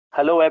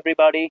Hello,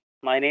 everybody.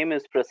 My name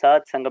is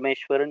Prasad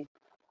Sangameshwaran.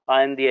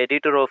 I am the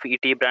editor of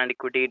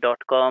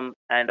etbrandequity.com,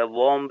 and a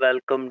warm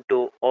welcome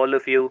to all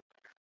of you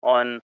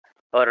on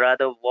a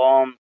rather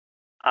warm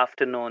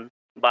afternoon.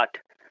 But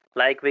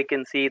like we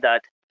can see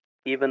that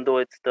even though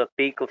it's the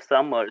peak of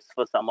summers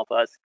for some of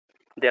us,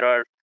 there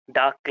are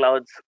dark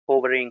clouds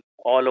hovering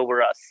all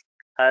over us,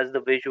 as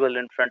the visual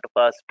in front of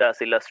us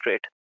does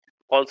illustrate.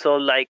 Also,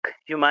 like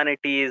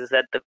humanity is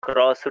at the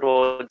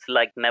crossroads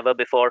like never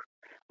before.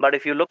 But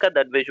if you look at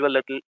that visual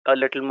a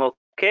little more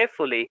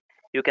carefully,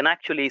 you can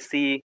actually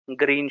see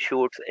green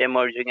shoots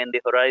emerging in the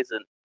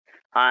horizon.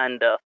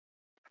 And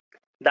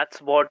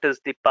that's what is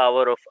the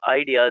power of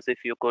ideas, if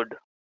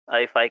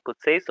I could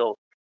say so.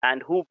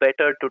 And who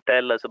better to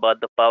tell us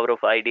about the power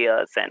of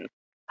ideas and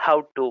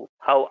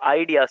how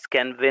ideas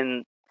can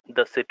win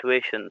the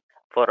situation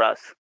for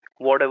us.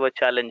 Whatever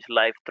challenge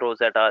life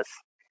throws at us,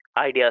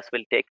 ideas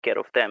will take care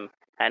of them.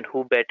 And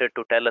who better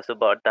to tell us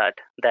about that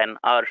than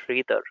our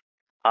Sridhar,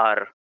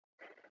 our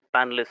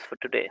panelist for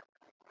today.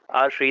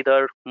 Our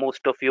Sridhar,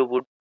 most of you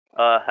would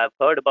have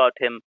heard about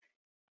him,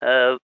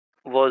 uh,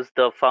 was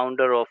the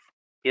founder of,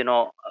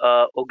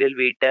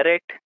 Ogilvy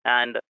Direct,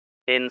 and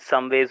in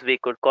some ways we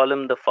could call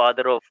him the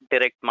father of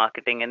direct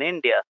marketing in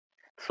India.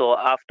 So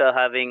after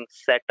having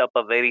set up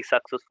a very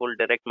successful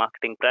direct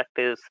marketing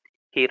practice,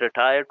 he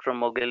retired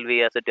from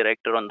Ogilvy as a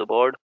director on the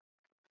board.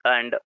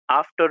 And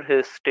after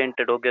his stint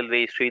at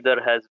Ogilvy,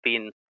 Sridhar has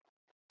been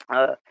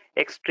uh,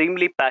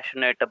 extremely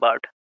passionate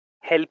about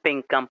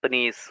helping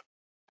companies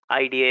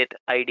ideate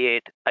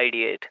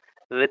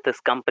with his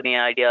company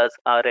Ideas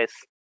RS,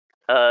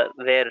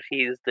 where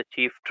he is the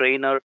chief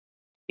trainer.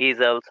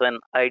 He's also an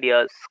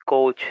ideas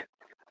coach,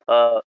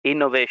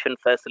 innovation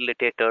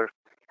facilitator,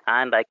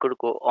 and I could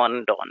go on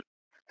and on.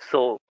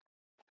 So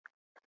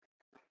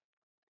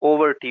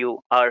over to you,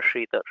 R.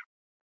 Sridhar.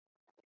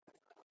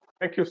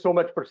 Thank you so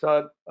much,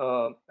 Prasad.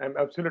 I'm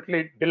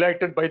absolutely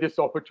delighted by this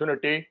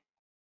opportunity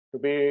to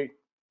be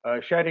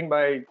sharing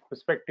my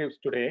perspectives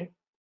today.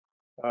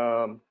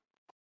 Um,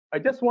 I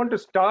just want to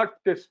start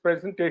this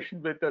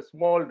presentation with a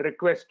small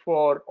request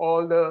for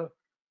all the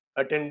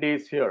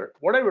attendees here.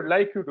 What I would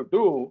like you to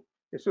do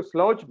is to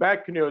slouch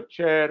back in your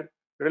chair,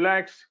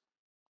 relax,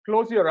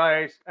 close your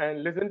eyes,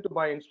 and listen to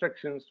my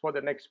instructions for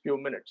the next few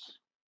minutes.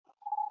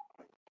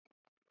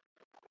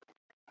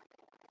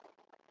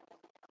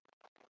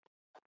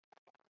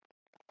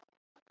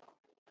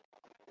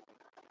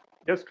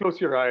 Just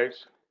close your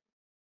eyes.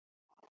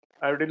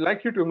 I would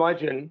like you to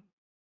imagine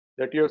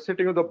that you're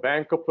sitting on the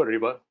bank of a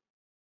river.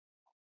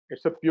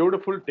 It's a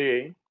beautiful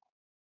day.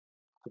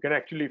 You can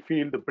actually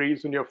feel the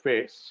breeze in your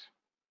face.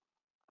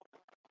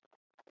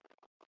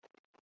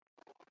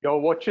 You're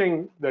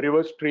watching the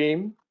river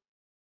stream,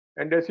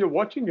 and as you're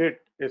watching it,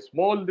 a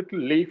small little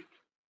leaf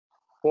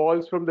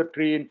falls from the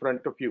tree in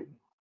front of you,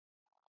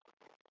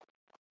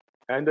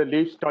 and the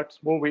leaf starts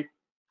moving.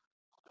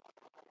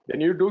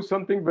 Then you do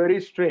something very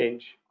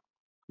strange.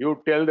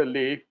 You tell the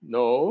leaf,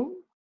 "No,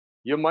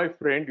 you're my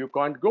friend, you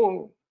can't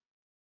go."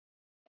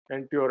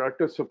 And to your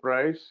utter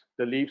surprise,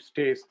 the leaf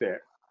stays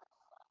there.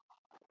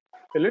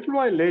 A little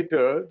while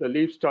later, the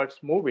leaf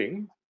starts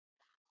moving,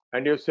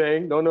 and you're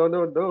saying, "No, no,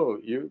 no, no,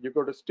 you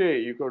got to stay.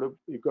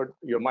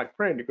 You're my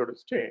friend, you got to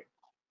stay."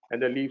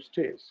 And the leaf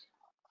stays.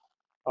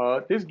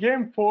 This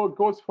game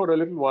goes for a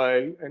little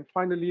while, and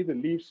finally the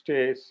leaf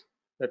stays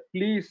that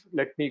please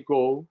let me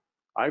go.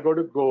 I got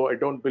to go. I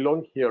don't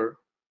belong here.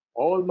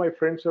 All my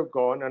friends have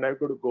gone, and I've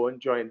got to go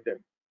and join them.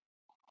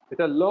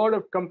 With a lot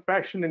of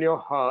compassion in your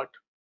heart,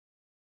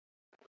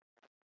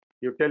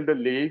 you tell the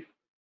leaf,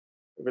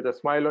 with a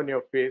smile on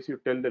your face, you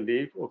tell the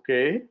leaf,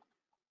 okay,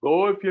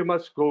 go if you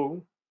must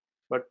go,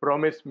 but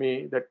promise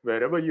me that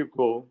wherever you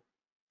go,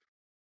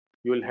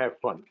 you'll have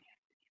fun.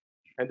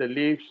 And the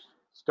leaf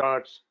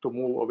starts to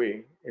move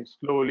away and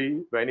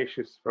slowly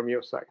vanishes from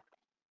your sight.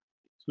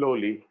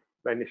 Slowly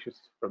vanishes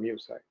from your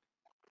sight.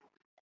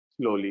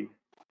 Slowly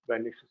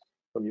vanishes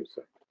from your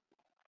sight.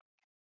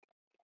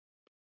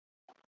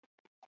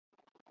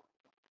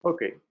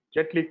 Okay,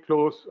 gently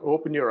close,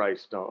 open your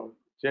eyes now.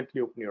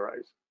 Gently open your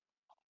eyes.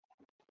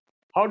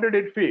 How did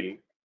it feel?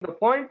 The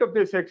point of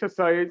this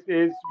exercise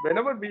is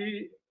whenever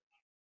we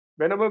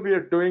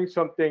are doing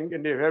something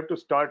and you have to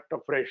start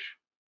afresh,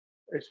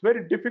 it's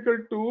very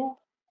difficult to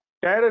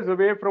tear us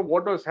away from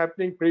what was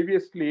happening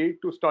previously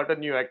to start a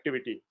new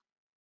activity.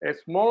 A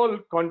small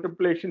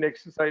contemplation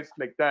exercise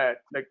like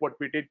that, like what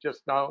we did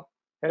just now,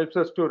 helps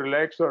us to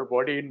relax our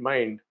body and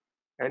mind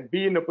and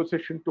be in a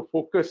position to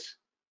focus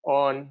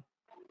on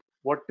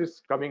what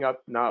is coming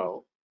up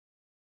now.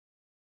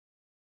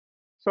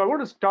 So I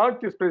want to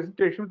start this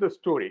presentation with a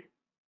story.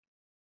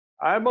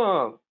 I'm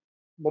a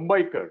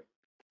Mumbaiker.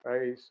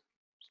 I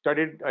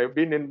I've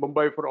been in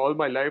Mumbai for all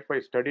my life. I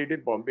studied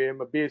in Bombay.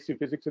 I'm a BSc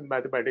Physics and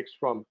Mathematics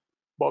from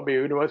Bombay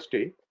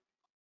University.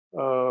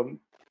 Um,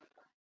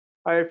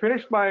 I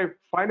finished my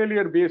final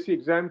year BSc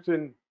exams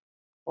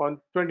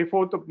on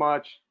 24th of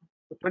March,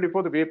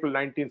 24th of April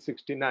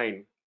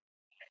 1969.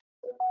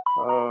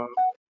 Uh,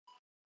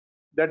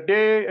 that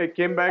day I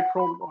came back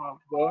from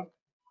work.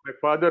 My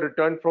father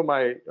returned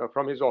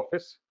from his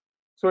office.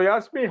 So he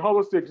asked me, how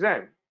was the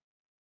exam?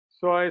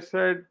 So I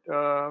said,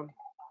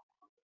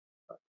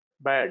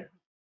 bad.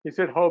 He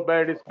said, how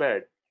bad is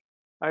bad?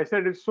 I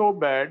said, it's so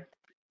bad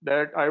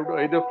that I would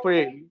either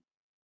fail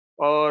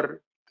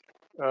or,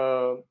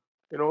 uh,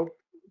 you know,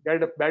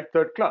 get a bad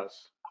third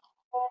class.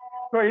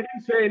 So he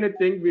didn't say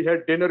anything. We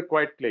had dinner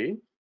quietly.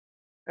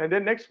 And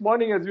then next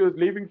morning, as he was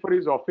leaving for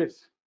his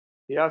office,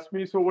 he asked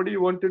me, so what do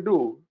you want to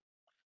do?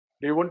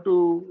 Do you want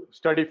to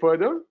study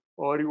further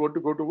or you want to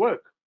go to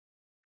work?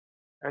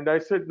 And I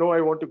said, no,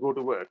 I want to go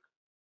to work.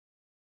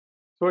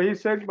 So he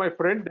said, my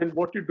friend, then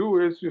what you do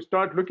is you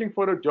start looking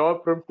for a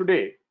job from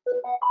today.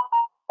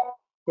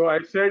 So I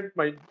said,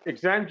 my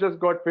exam just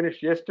got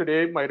finished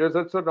yesterday. My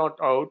results are not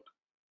out.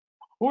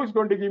 Who's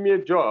going to give me a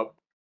job?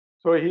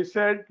 So he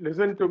said,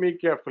 listen to me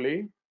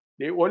carefully.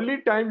 The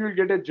only time you'll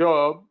get a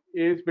job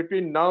is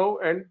between now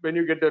and when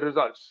you get the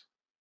results.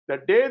 The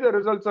day the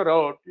results are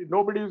out,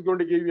 nobody is going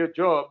to give you a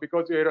job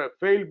because you're a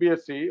failed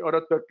BSc or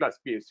a third class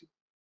BSc.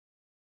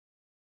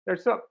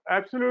 That's an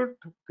absolute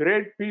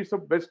great piece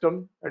of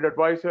wisdom and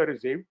advice I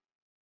received.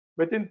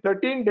 Within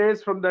 13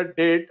 days from that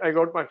date, I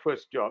got my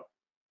first job.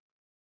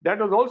 That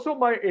was also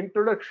my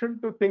introduction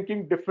to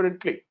thinking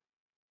differently.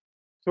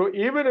 So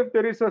even if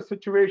there is a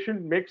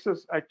situation makes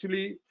us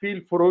actually feel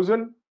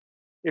frozen,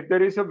 if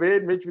there is a way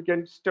in which we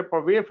can step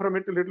away from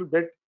it a little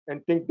bit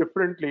and think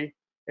differently,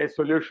 a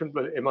solution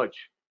will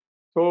emerge.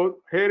 So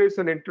here is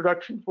an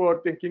introduction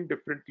for thinking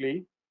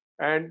differently,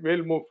 and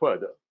we'll move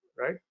further,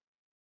 right?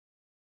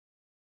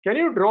 Can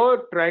you draw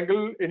a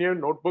triangle in your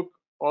notebook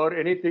or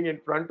anything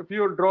in front of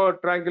you, or draw a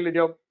triangle in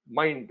your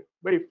mind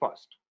very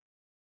fast?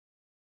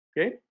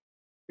 Okay,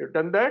 you've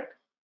done that.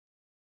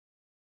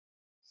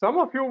 Some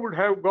of you would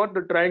have got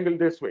the triangle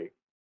this way,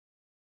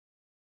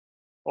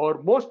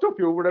 or most of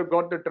you would have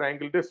got the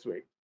triangle this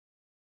way.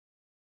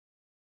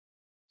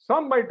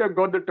 Some might have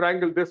got the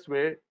triangle this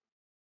way,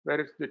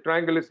 where the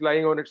triangle is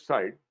lying on its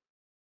side.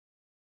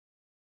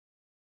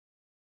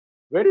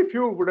 Very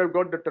few would have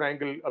got the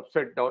triangle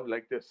upside down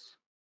like this.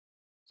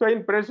 So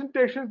in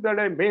presentations that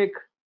I make,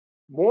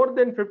 more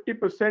than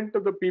 50%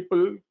 of the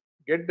people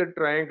get the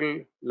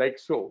triangle like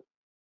so,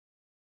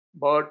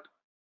 but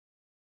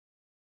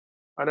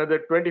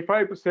another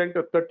 25%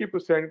 or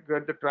 30%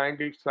 get the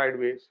triangle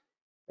sideways,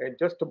 and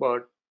just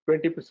about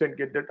 20%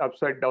 get that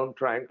upside down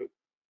triangle.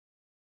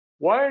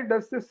 Why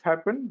does this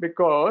happen?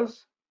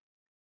 Because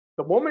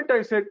the moment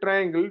I say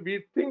triangle,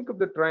 we think of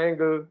the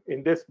triangle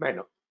in this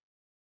manner.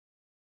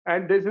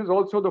 And this is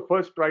also the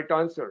first right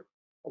answer.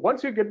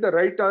 Once you get the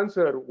right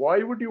answer,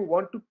 why would you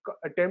want to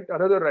attempt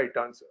another right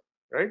answer,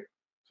 right?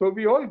 So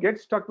we all get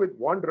stuck with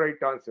one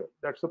right answer.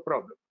 That's the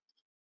problem.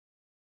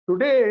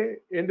 Today,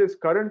 in this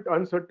current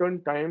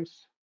uncertain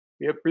times,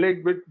 we are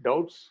plagued with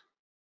doubts,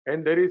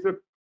 and there is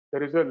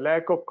a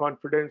lack of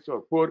confidence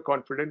or poor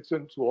confidence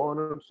and so on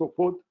and so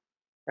forth.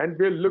 And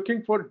we're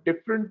looking for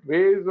different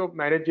ways of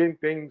managing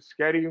things,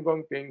 carrying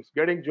on things,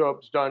 getting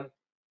jobs done,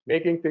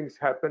 making things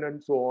happen,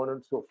 and so on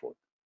and so forth.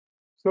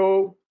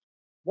 So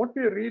what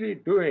we're really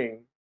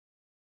doing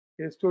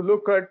is to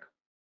look at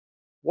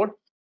what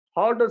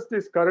how does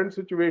this current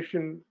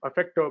situation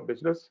affect our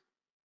business,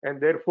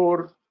 and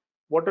therefore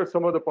what are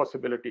some of the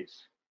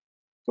possibilities.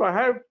 So I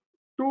have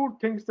two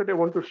things that I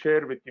want to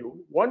share with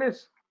you. One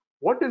is,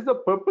 what is the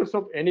purpose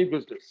of any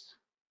business?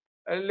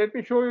 And let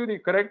me show you the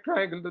correct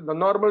triangle. The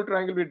normal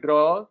triangle we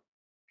draw,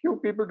 few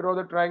people draw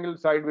the triangle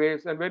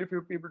sideways and very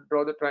few people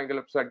draw the triangle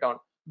upside down,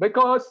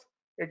 because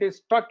it is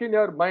stuck in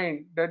your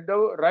mind that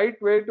the right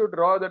way to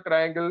draw the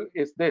triangle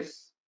is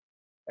this.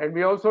 And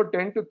we also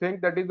tend to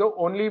think that is the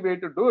only way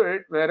to do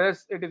it,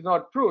 whereas it is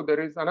not true. There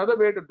is another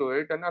way to do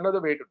it and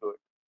another way to do it.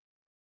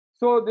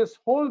 So this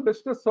whole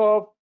business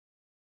of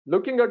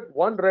looking at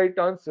one right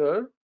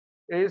answer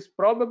is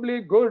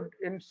probably good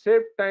in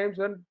safe times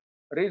and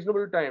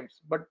reasonable times,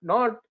 but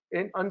not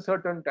in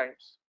uncertain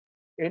times.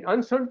 In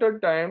uncertain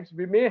times,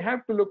 we may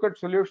have to look at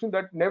solution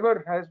that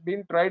never has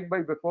been tried by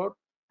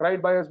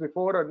us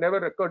before, or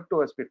never occurred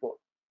to us before.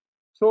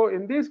 So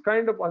in these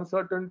kind of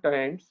uncertain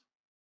times,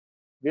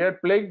 we are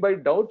plagued by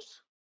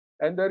doubts,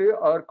 and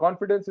our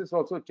confidence is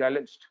also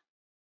challenged.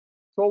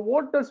 So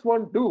what does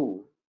one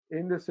do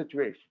in this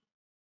situation?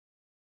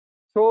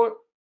 So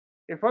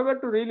if I were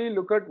to really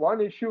look at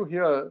one issue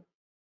here,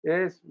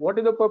 is what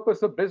is the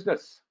purpose of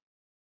business?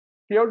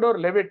 Theodore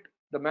Levitt,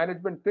 the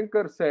management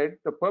thinker, said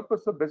the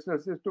purpose of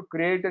business is to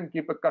create and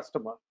keep a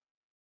customer,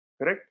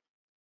 correct?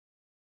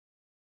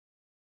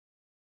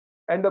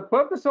 And the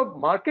purpose of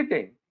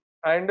marketing,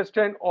 I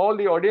understand all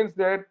the audience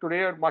there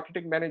today are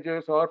marketing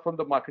managers or from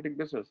the marketing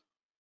business.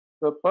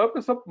 The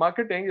purpose of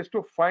marketing is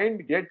to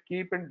find, get,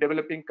 keep, and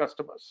developing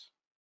customers.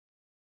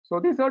 So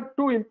these are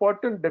two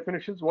important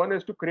definitions. One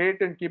is to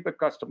create and keep a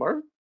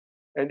customer,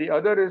 and the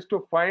other is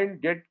to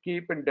find, get,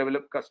 keep, and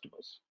develop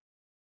customers.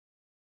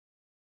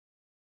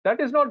 That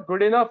is not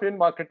good enough in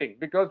marketing,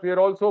 because we are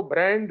also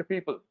brand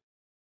people.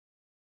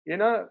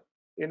 In a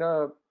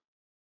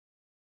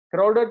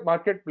crowded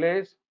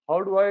marketplace,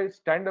 how do I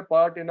stand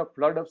apart in a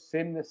flood of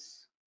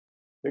sameness?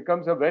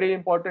 becomes a very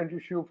important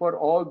issue for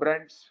all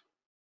brands,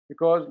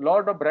 because a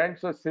lot of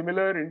brands are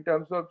similar in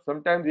terms of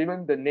sometimes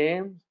even the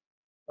names,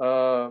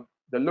 uh,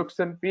 the looks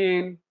and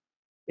feel,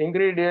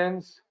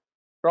 ingredients,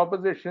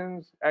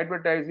 propositions,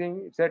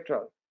 advertising,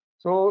 etc.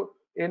 So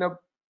in a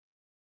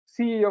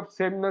sea of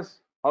sameness,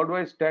 how do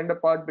I stand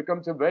apart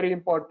becomes a very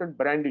important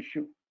brand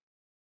issue.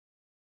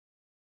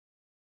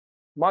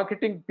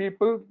 Marketing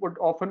people would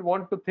often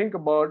want to think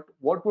about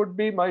what would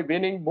be my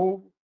winning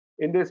move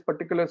in this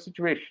particular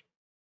situation,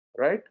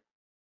 right?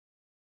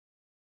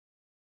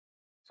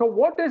 So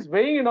what is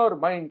weighing in our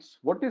minds?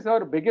 What is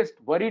our biggest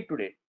worry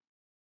today,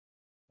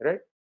 right?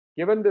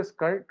 Given this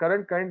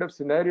current kind of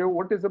scenario,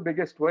 what is the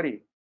biggest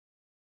worry?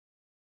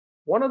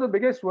 One of the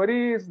biggest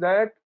worry is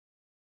that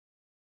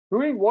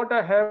doing what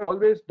I have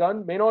always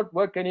done may not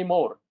work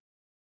anymore.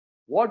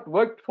 What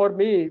worked for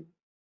me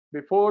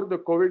before the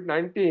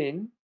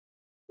COVID-19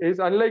 is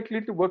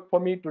unlikely to work for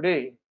me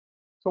today.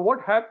 So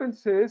what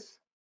happens is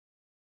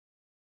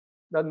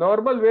the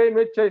normal way in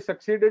which I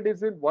succeeded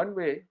is in one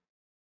way,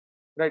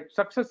 right?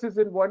 Success is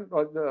in one,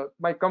 or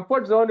my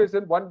comfort zone is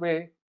in one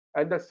way,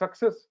 and the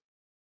success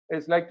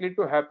is likely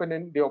to happen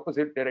in the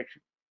opposite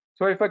direction.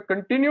 So if I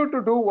continue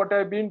to do what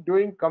I've been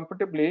doing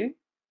comfortably,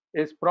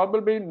 is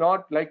probably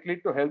not likely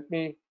to help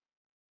me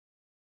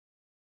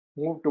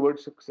move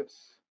towards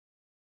success.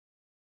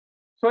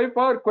 So if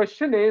our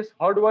question is,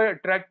 how do I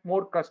attract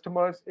more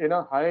customers in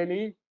a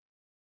highly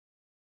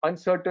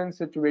uncertain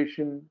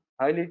situation,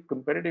 highly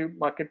competitive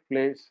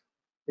marketplace,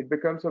 it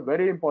becomes a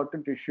very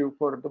important issue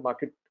for the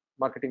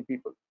marketing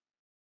people.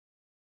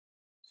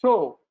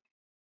 So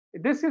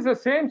this is the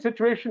same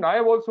situation I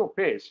have also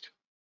faced.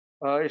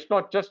 It's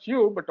not just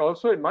you, but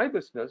also in my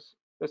business,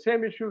 the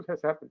same issues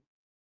has happened.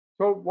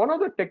 So one of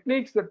the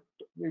techniques that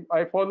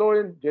I follow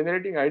in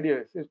generating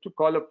ideas is to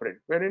call a friend.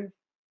 When in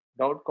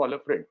doubt, call a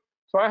friend.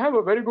 So I have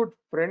a very good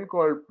friend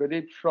called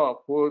Pradeep Shroff,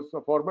 who is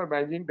a former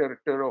managing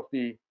director of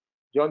the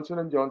Johnson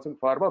and Johnson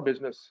pharma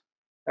business.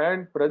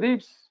 And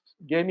Pradeep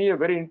gave me a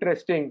very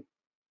interesting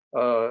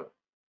uh,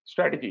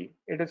 strategy.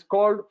 It is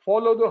called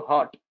follow the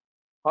heart.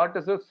 Heart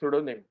is a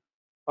pseudonym.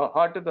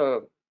 Heart is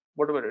a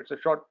whatever. It's a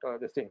short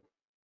this thing,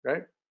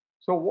 right?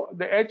 So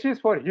the H is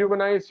for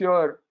humanize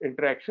your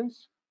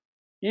interactions.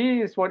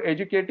 E is for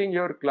educating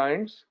your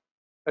clients,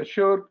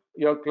 assure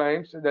your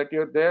clients that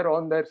you're there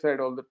on their side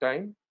all the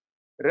time,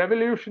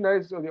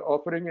 revolutionize the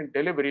offering and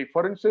delivery.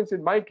 For instance,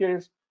 in my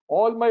case,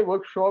 all my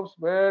workshops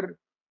were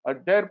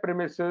at their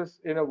premises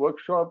in a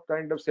workshop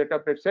kind of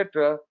setup,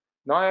 etc.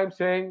 Now I'm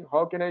saying,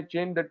 how can I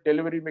change the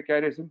delivery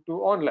mechanism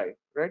to online,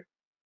 right?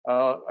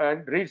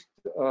 And reach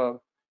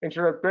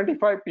instead of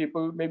 25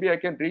 people, maybe I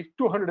can reach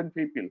 200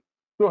 people,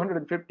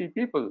 250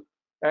 people.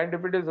 And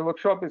if it is a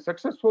workshop is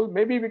successful,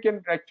 maybe we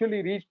can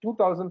actually reach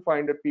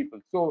 2,500 people.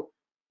 So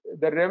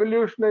the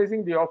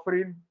revolutionizing the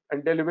offering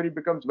and delivery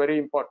becomes very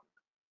important.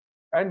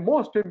 And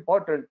most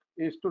important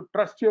is to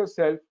trust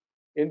yourself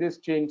in this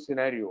change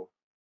scenario.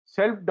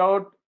 Self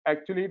doubt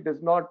actually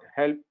does not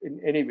help in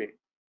any way.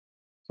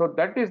 So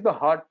that is the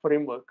hard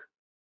framework.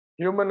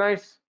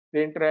 Humanize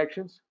the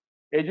interactions,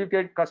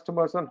 educate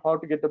customers on how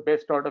to get the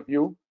best out of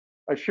you,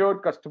 assure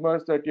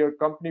customers that your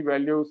company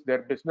values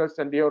their business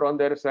and you're on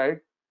their side,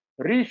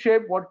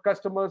 reshape what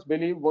customers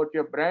believe about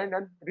your brand,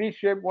 and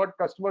reshape what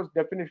customers'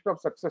 definition of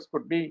success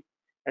could be,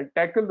 and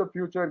tackle the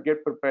future,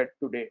 get prepared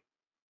today.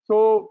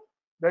 So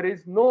there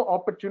is no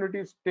opportunity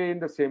to stay in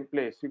the same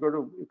place.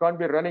 You can't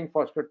be running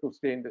faster to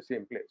stay in the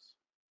same place.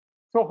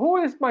 So who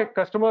is my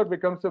customer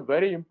becomes a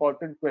very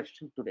important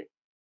question today.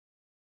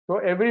 So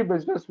every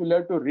business will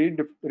have to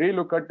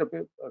relook at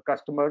the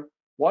customer.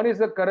 One is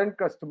the current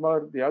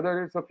customer, the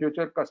other is a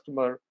future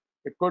customer.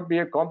 It could be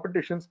a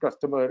competition's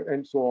customer,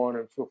 and so on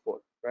and so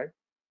forth, right?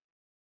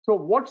 So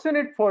what's in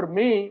it for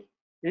me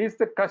is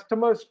the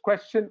customer's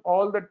question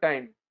all the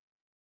time.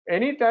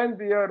 Anytime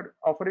we are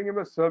offering him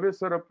a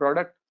service or a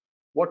product,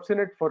 what's in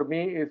it for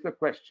me is the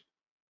question.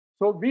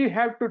 So we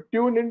have to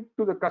tune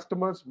into the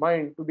customer's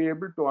mind to be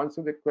able to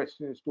answer the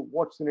question as to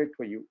what's in it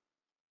for you.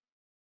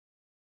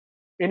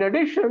 In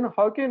addition,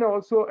 how can I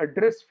also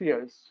address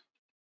fears?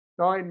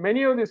 Now, in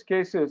many of these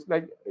cases,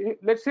 like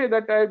let's say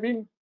that I've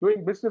been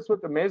doing business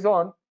with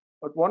Amazon,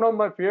 but one of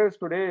my fears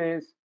today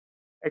is,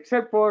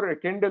 except for a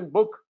Kindle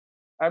book,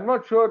 I'm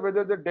not sure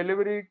whether the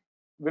delivery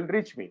will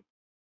reach me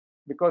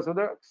because of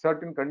the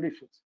certain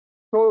conditions.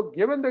 So,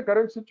 given the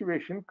current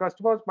situation,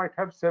 customers might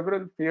have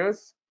several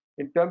fears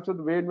in terms of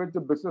the way in which the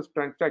business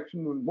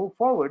transaction will move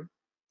forward.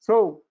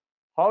 So,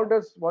 how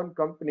does one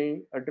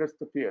company address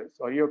the fears,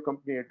 or your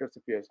company address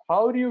the fears?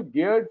 How are you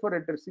geared for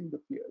addressing the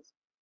fears?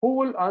 Who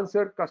will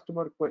answer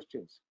customer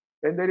questions?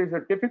 When there is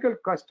a difficult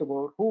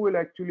customer, who will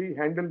actually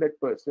handle that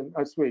person,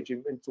 assuage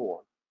him, and so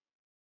on,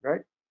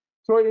 right?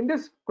 So, in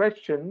this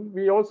question,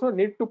 we also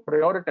need to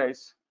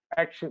prioritize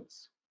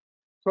actions.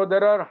 So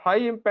there are high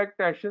impact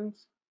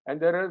actions and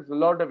there is a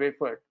lot of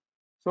effort.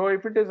 So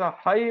if it is a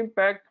high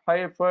impact,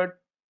 high effort,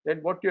 then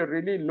what you're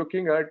really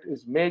looking at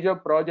is major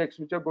projects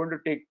which are going to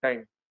take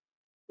time.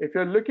 If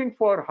you're looking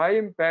for high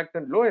impact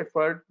and low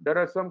effort, there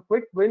are some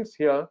quick wins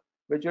here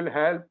which will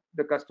help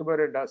the customer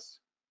and us.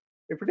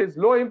 If it is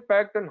low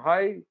impact and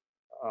high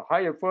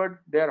effort,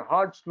 they are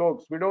hard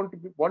slopes. We don't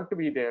want to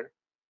be there.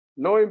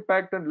 Low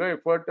impact and low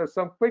effort are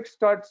some quick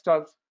start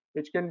stuffs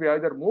which can be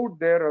either moved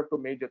there or to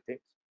major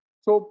things.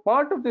 So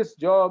part of this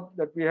job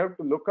that we have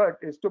to look at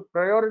is to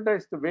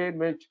prioritize the way in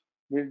which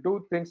we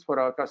do things for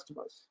our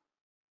customers.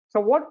 So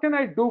what can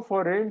I do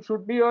for him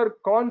should be our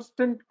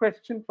constant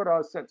question for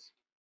ourselves.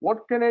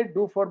 What can I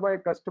do for my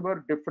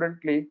customer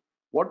differently?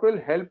 What will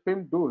help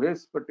him do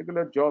his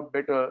particular job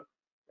better?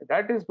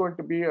 That is going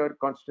to be our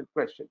constant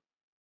question.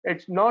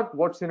 It's not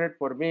what's in it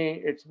for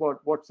me, it's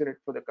about what's in it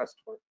for the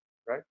customer,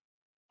 right?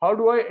 How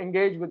do I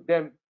engage with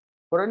them?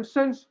 For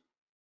instance,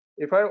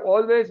 if I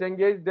always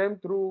engage them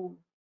through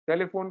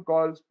telephone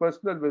calls,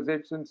 personal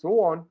visits, and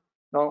so on,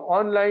 now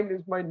online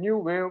is my new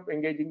way of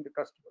engaging the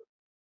customer,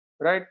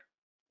 right?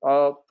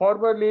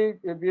 Formerly,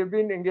 we have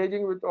been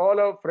engaging with all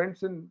our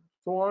friends and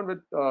so on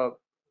with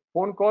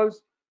phone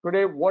calls.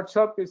 Today,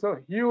 WhatsApp is a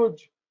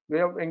huge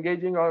way of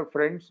engaging our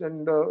friends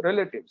and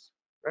relatives,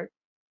 right?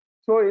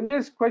 So, in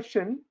this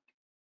question,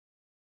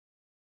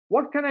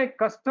 what can I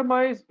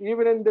customize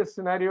even in this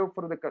scenario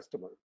for the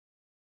customer?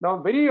 Now,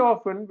 very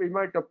often we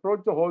might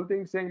approach the whole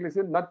thing saying,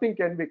 listen, nothing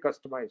can be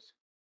customized.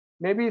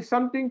 Maybe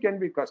something can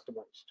be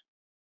customized.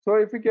 So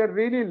if we can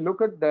really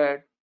look at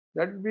that,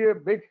 that would be a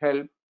big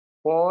help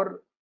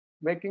for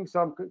making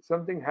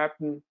something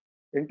happen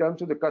in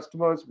terms of the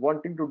customers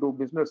wanting to do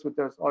business with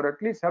us or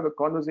at least have a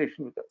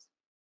conversation with us.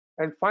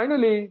 And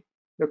finally,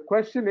 the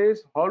question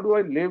is, how do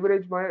I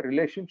leverage my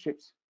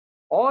relationships?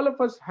 All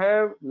of us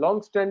have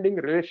long-standing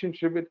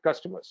relationship with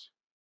customers.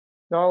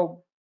 Now,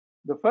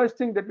 the first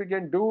thing that we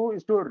can do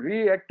is to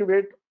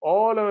reactivate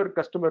all our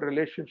customer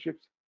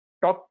relationships,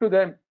 talk to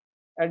them,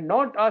 and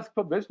not ask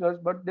for business,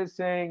 but just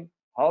saying,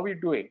 how are we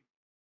doing?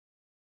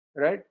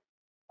 Right?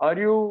 Are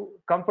you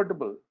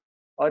comfortable?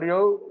 Are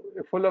you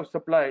full of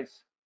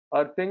supplies?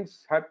 Are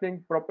things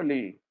happening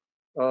properly?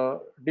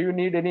 Do you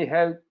need any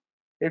help?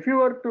 If you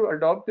were to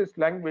adopt this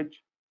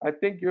language, I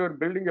think you're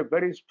building a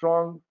very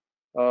strong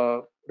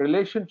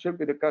relationship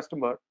with the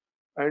customer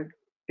and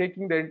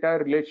taking the entire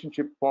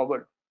relationship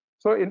forward.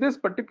 So in this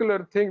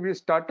particular thing, we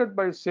started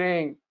by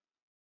saying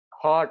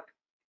heart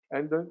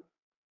and the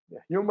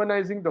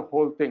humanizing the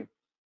whole thing.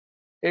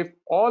 If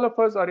all of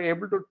us are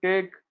able to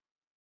take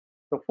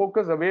the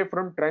focus away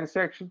from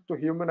transactions to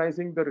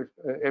humanizing the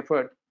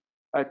effort,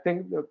 I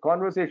think the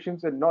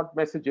conversations and not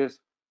messages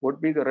would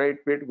be the right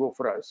way to go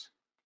for us.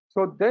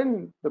 So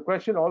then the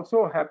question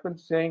also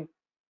happens saying,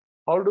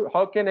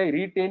 how can I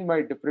retain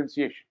my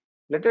differentiation?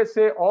 Let us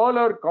say all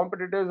our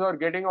competitors are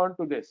getting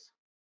onto this,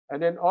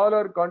 and then all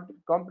our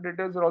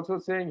competitors are also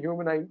saying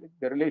humanize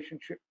the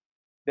relationship.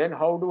 Then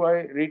how do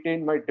I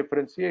retain my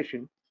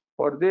differentiation?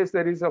 For this,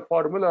 there is a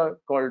formula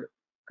called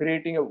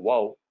creating a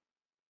wow.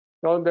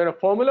 Now, the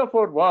formula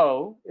for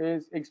wow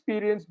is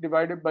experience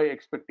divided by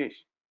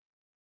expectation.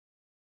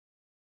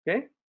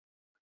 Okay.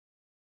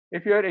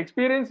 If your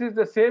experience is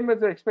the same as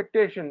the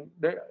expectation,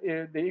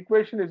 the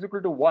equation is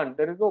equal to 1.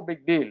 There is no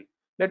big deal.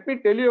 Let me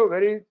tell you a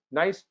very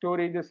nice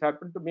story. This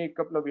happened to me a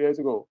couple of years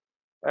ago.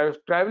 I was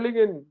traveling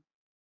in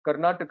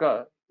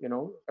Karnataka.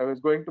 I was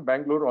going to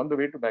Bangalore, on the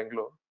way to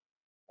Bangalore.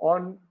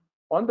 On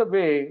on the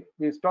way,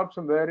 we stopped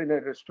somewhere in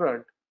a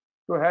restaurant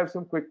to have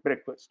some quick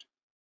breakfast.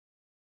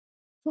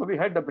 So we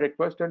had the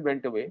breakfast and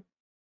went away.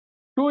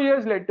 2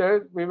 years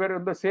later, we were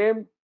on the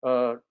same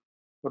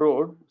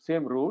road,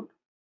 same route,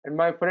 and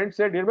my friend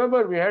said, "You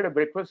remember we had a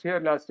breakfast here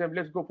last time?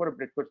 Let's go for a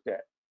breakfast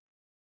there."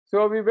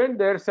 So we went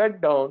there,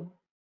 sat down,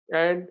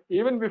 and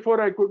even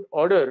before I could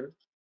order,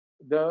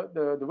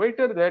 the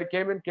waiter there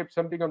came and kept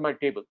something on my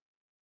table.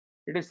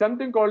 It is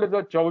something called as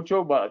a chow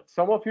chow bath.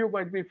 Some of you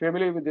might be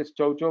familiar with this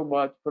chow chow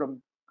bath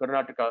from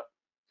Karnataka.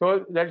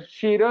 So that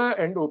shira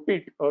and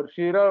upit or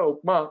shira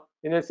upma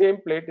in the same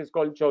plate is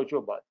called chow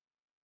chow bath.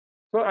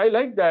 So I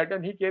like that,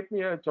 and he gave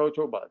me a chow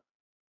chow bath.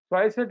 So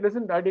I said,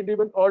 listen, I didn't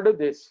even order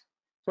this.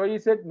 So he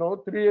said, no,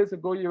 3 years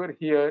ago you were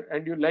here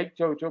and you liked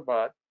chow chow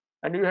bath,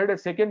 and you had a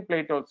second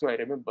plate also, I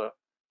remember.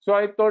 So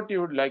I thought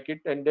you would like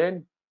it, and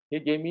then he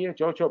gave me a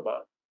chow chow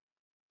bath.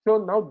 So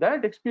now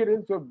that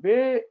experience was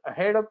way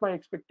ahead of my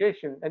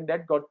expectation, and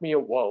that got me a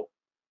wow.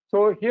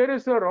 So here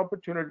is our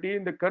opportunity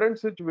in the current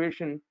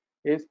situation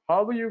is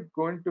how are you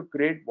going to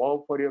create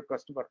wow for your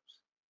customers?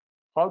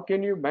 How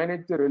can you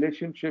manage the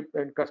relationship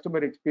and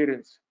customer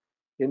experience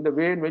in the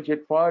way in which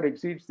it far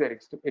exceeds their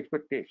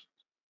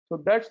expectations? So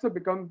that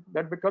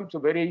becomes a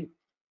very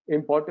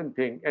important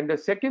thing. And the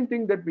second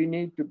thing that we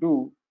need to do,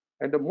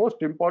 and the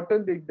most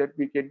important thing that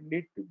we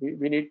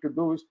need to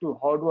do is to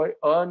how do I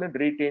earn and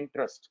retain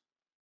trust?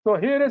 So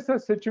here is a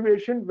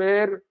situation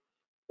where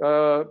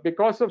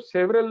because of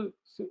several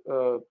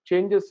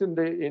changes in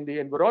the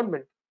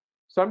environment,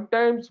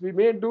 sometimes we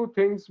may do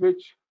things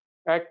which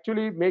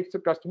actually makes the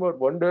customer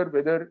wonder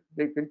whether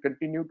they can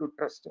continue to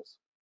trust us.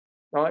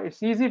 Now,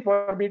 it's easy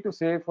for me to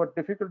say, for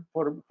difficult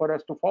for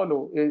us to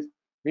follow is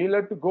we'll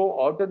have to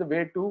go out of the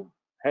way to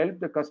help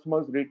the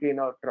customers retain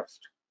our trust.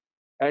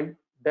 And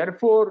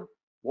therefore,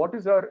 what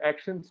is our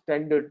action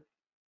standard?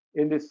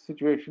 in this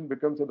situation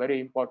becomes a very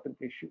important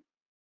issue.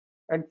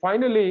 And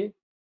finally,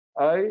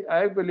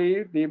 I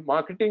believe the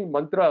marketing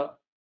mantra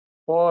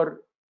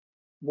for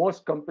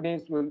most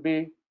companies will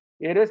be,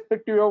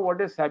 irrespective of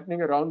what is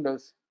happening around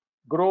us,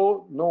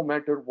 grow no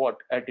matter what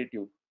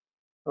attitude.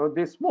 Now,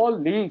 these small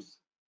leaves,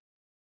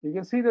 you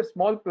can see the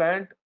small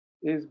plant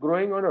is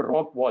growing on a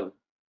rock wall.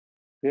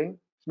 Okay,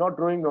 it's not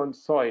growing on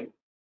soil.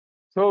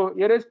 So,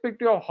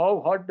 irrespective of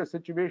how hard the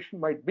situation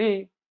might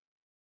be,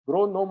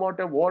 grow no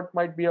matter what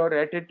might be our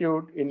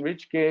attitude. In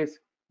which case,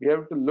 we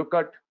have to look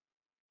at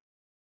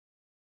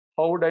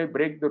how would I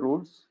break the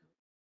rules,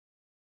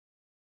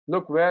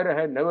 look where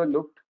I have never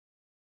looked,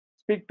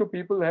 speak to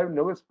people I have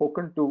never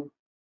spoken to,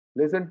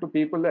 listen to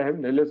people I have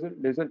never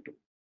listened to.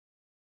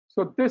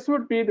 So this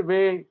would be the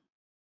way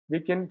we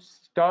can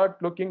start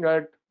looking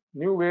at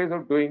new ways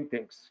of doing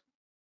things.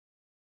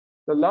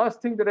 The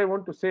last thing that I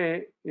want to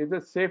say is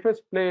the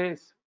safest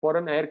place for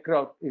an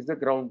aircraft is the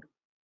ground,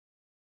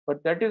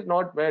 but that is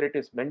not where it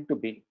is meant to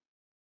be,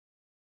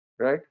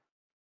 right?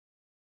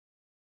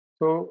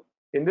 So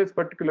in this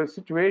particular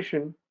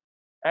situation,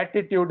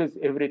 attitude is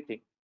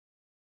everything,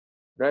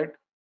 right?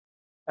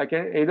 I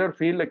can either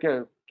feel like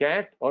a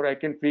cat or I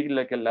can feel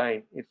like a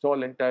lion. It's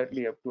all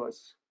entirely up to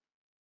us.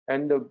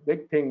 And the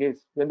big thing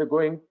is when the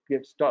going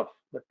gets tough,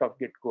 the tough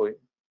get going.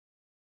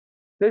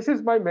 This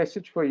is my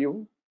message for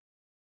you,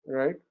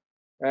 right?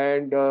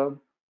 And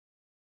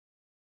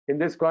in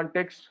this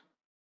context,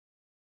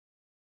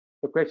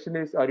 the question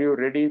is, are you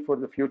ready for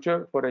the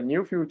future, for a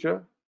new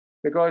future?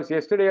 Because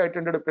yesterday I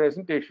attended a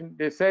presentation.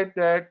 They said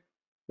that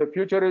the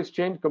future is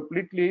changed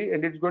completely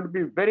and it's going to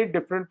be very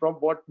different from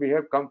what we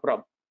have come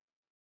from.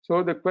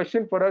 So the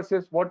question for us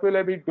is, what will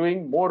I be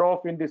doing more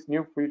of in this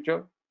new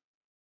future?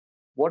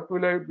 What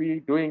will I be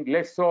doing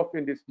less of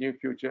in this new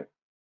future?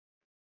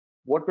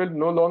 What will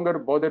no longer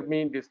bother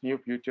me in this new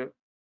future,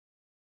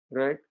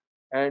 right?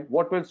 And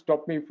what will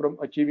stop me from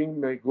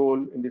achieving my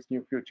goal in this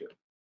new future?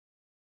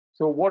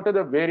 So, what are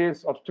the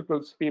various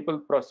obstacles, people,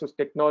 process,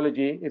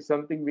 technology is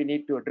something we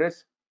need to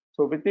address.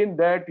 So, within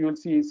that, you'll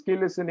see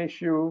skill is an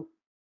issue,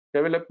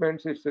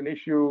 developments is an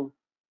issue,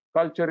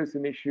 culture is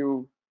an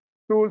issue,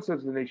 tools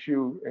is an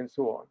issue, and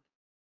so on.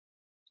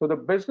 So, the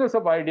business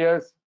of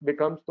ideas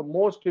becomes the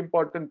most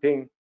important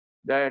thing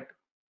that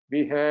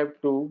we have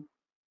to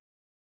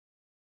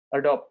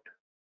adopt.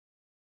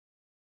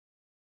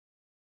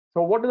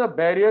 So, what are the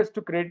barriers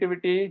to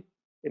creativity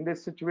in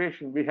this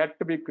situation? We had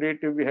to be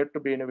creative, we had to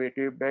be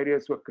innovative.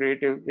 Barriers for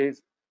creative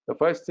is the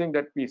first thing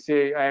that we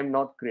say, I am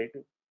not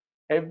creative.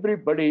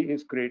 Everybody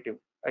is creative.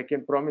 I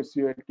can promise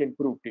you, I can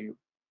prove to you,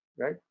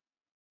 right?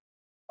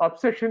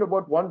 Obsession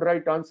about one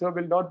right answer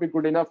will not be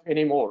good enough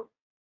anymore,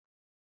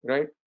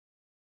 right?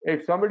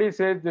 If somebody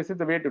says this is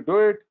the way to do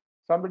it,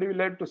 somebody will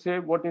have to say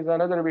what is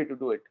another way to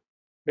do it.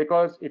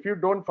 Because if you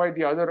don't find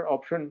the other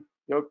option,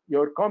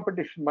 your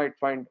competition might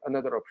find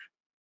another option.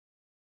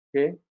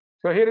 Okay,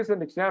 so here is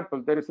an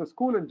example. There is a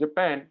school in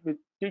Japan which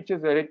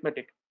teaches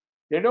arithmetic.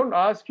 They don't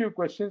ask you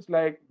questions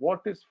like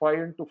what is 5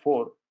 into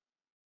 4.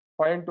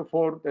 5 into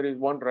 4, there is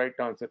one right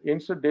answer.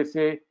 Instead, they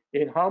say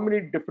in how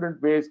many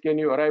different ways can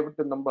you arrive at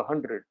the number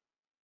 100.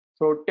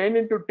 So 10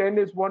 into 10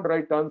 is one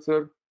right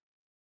answer.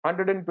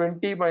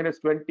 120 minus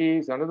 20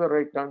 is another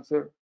right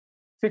answer.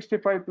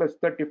 65 plus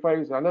 35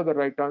 is another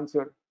right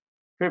answer.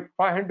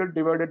 500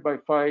 divided by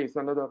 5 is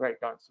another right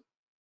answer.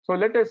 So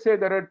let us say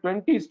there are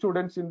 20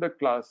 students in the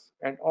class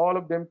and all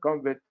of them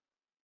come with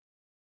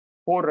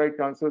 4 right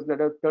answers. That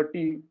are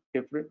 30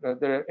 different,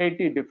 there are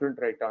 80 different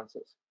right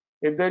answers.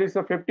 If there is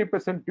a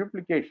 50%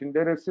 duplication,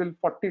 there are still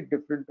 40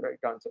 different right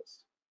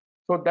answers.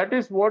 So that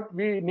is what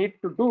we need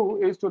to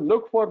do, is to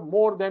look for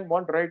more than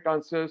one right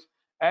answers,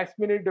 as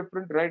many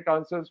different right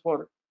answers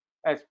for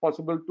as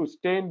possible to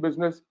stay in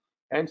business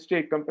and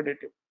stay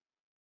competitive.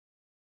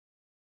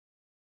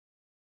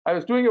 I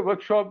was doing a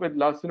workshop with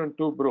Larsen and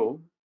Toubro,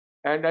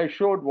 and I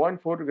showed one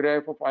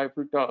photograph of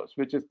Eiffel Towers,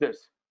 which is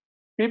this.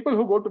 People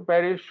who go to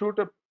Paris shoot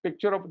a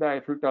picture of the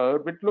Eiffel Tower,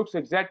 which looks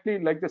exactly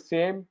like the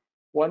same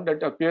one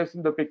that appears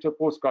in the picture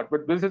postcard,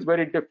 but this is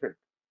very different.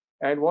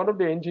 And one of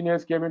the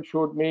engineers came and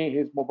showed me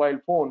his mobile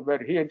phone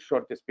where he had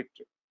shot this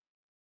picture.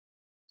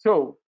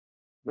 So,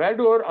 where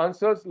do our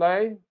answers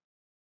lie?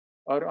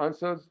 Our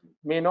answers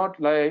may not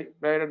lie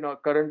where our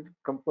current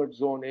comfort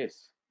zone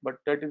is, but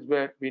that is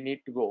where we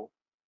need to go.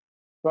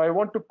 So I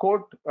want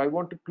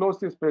to close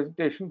this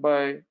presentation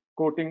by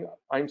quoting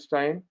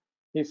Einstein.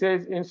 He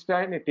says,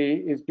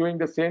 insanity is doing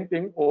the same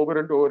thing over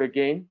and over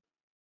again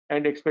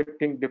and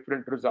expecting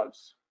different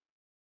results,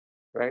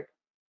 right?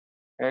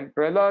 And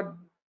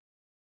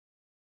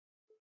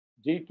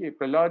G.K.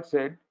 Prahlad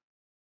said,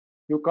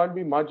 you can't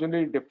be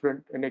marginally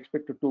different and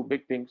expect to do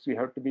big things. You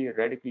have to be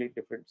radically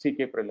different.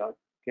 C.K. Prahlad,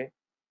 okay?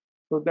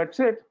 So that's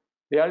it.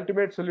 The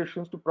ultimate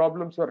solutions to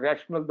problems are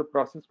rational. The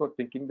process for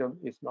thinking them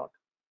is not.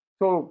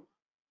 So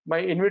my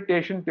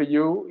invitation to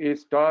you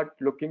is start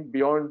looking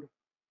beyond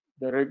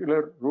the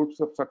regular routes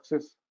of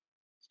success.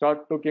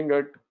 Start looking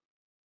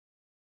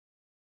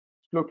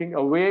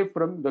away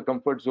from the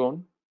comfort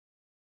zone.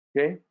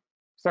 Okay.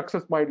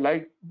 Success might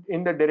lie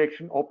in the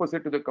direction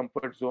opposite to the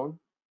comfort zone.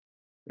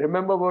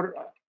 Remember what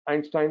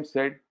Einstein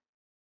said,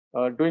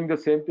 doing the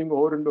same thing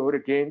over and over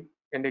again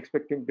and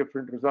expecting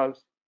different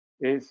results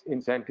is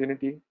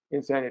insanity.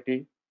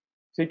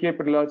 C.K.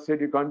 Prahlad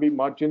said you can't be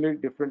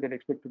marginally different and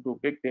expect to do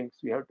big things.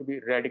 You have to be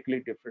radically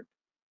different.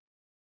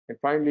 And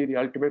finally, the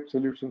ultimate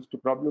solutions to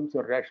problems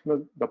are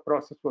rational. The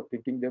process for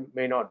thinking them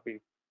may not be.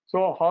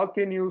 So, how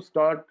can you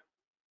start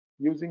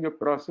using a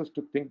process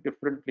to think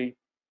differently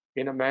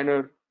in a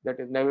manner that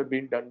has never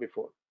been done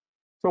before?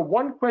 So,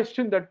 one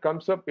question that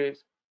comes up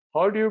is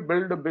how do you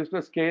build a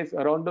business case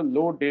around a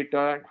low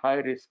data and high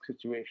risk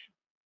situation?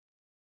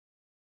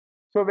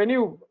 So,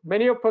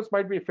 many of us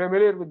might be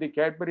familiar with the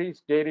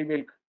Cadbury's Dairy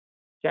Milk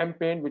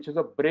campaign, which is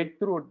a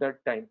breakthrough at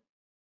that time.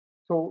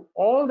 So,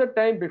 all the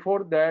time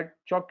before that,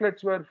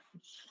 chocolates were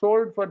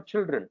sold for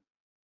children.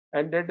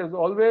 And that is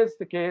always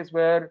the case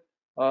where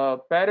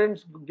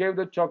parents gave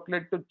the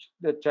chocolate to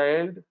the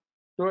child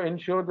to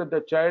ensure that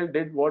the child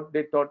did what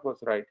they thought was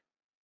right.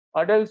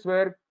 Adults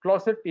were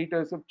closet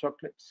eaters of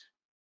chocolates.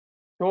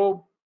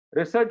 So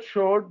research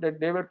showed that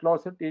they were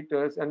closet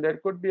eaters, and there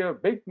could be a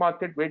big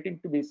market waiting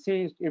to be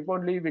seized if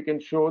only we can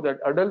show that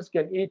adults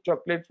can eat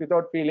chocolates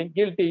without feeling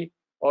guilty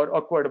or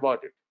awkward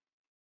about it.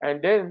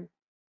 And then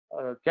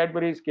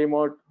Cadbury's came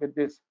out with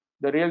this,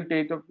 the real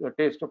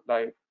taste of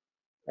life,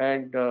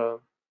 and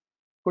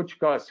Kuch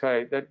Kaas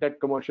Hai, that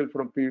commercial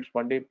from Piyush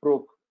Pandey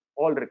broke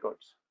all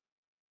records.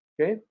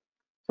 Okay.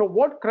 So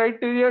what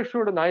criteria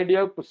should an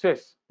idea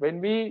possess?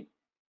 When we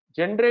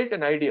generate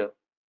an idea,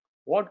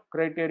 what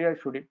criteria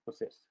should it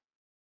possess?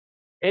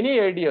 Any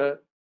idea,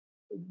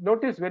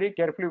 notice very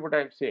carefully what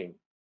I'm saying.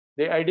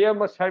 The idea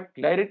must have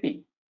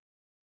clarity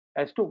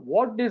as to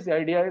what this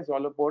idea is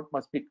all about,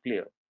 must be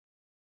clear.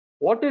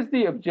 What is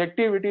the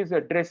objective it is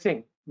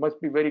addressing must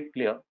be very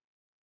clear.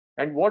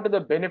 And what are the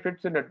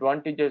benefits and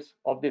advantages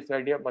of this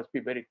idea must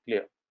be very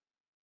clear.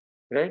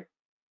 Right?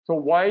 So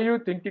why are you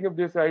thinking of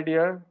this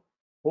idea?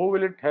 Who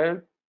will it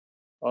help?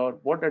 Or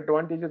what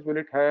advantages will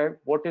it have?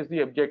 What is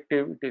the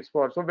objective it is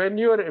for? So when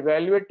you are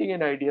evaluating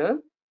an idea,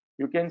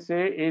 you can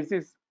say, is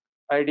this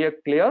idea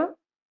clear?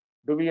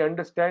 Do we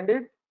understand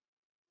it?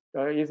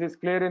 Is this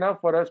clear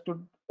enough for us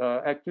to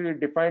actually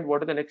define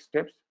what are the next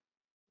steps?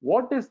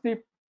 What is the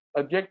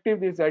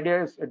objective this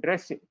idea is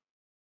addressing?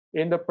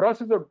 In the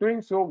process of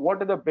doing so,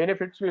 what are the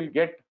benefits we'll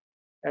get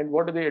and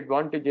what are the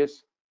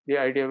advantages the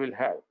idea will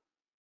have?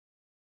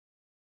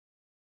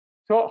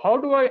 So how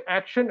do I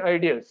action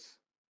ideas?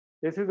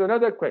 This is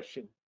another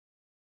question.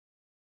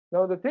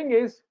 Now the thing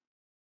is,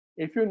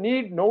 if you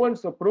need no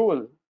one's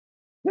approval,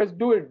 just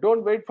do it.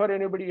 Don't wait for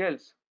anybody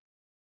else.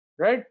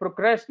 Right?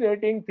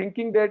 Procrastinating,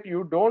 thinking that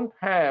you don't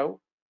have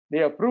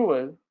the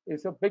approval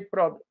is a big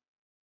problem.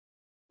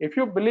 If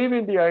you believe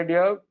in the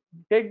idea,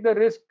 take the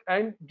risk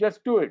and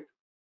just do it.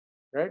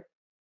 Right?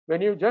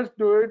 When you just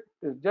do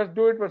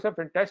it was a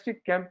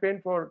fantastic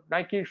campaign for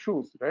Nike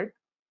shoes, right?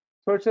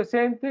 So it's the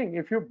same thing.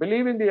 If you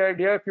believe in the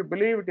idea, if you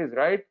believe it is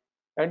right,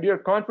 and you're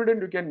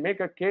confident you can make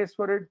a case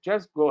for it,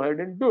 just go ahead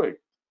and do it.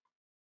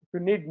 If you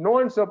need no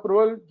one's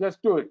approval,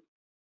 just do it.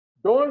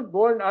 Don't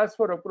go and ask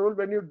for approval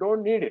when you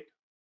don't need it,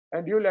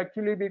 and you'll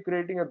actually be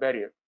creating a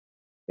barrier.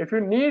 If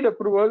you need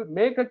approval,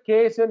 make a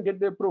case and get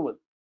the approval.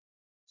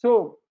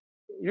 So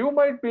you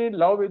might be in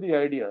love with the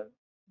idea.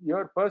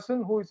 Your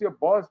person who is your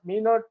boss may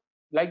not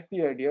like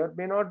the idea,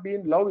 may not be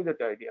in love with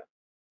that idea.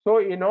 So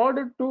in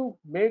order to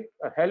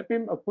help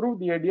him approve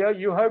the idea,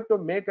 you have to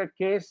make a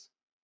case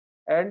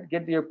and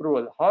get the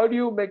approval. How do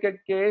you make a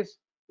case?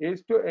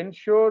 Is to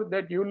ensure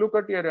that you look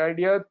at your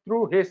idea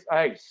through his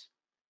eyes.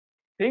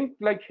 Think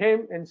like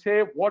him and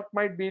say what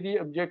might be the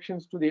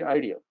objections to the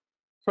idea.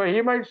 So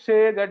he might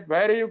say that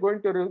where are you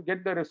going to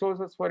get the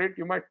resources for it?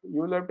 You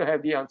will have to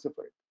have the answer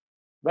for it.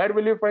 Where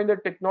will you find the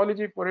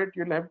technology for it?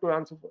 You'll have to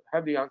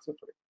have the answer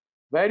for it.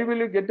 Where will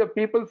you get the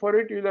people for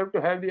it? You'll have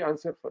to have the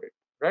answer for it,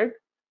 right?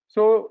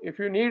 So if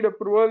you need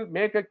approval,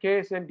 make a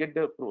case and get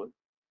the approval.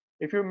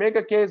 If you make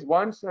a case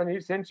once and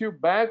he sends you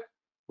back,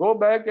 go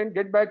back and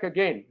get back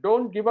again.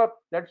 Don't give up.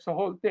 That's the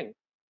whole thing.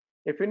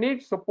 If you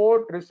need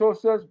support,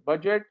 resources,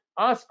 budget,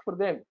 ask for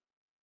them.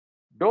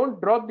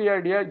 Don't drop the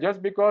idea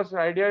just because the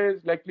idea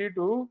is likely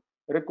to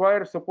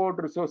require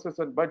support, resources,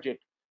 and budget.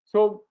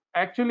 So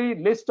actually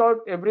list out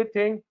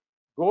everything,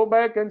 go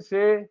back and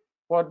say,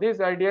 for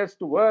these ideas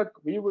to work,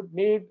 we would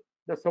need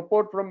the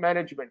support from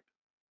management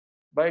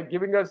by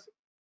giving us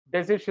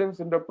decisions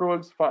and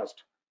approvals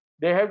fast.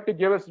 They have to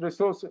give us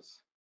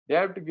resources. They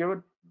have to give it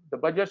the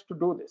budgets to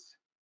do this.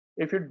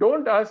 If you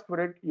don't ask for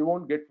it, you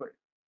won't get for it.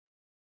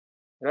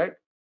 Right?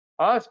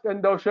 Ask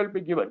and thou shalt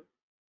be given.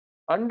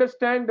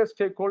 Understand the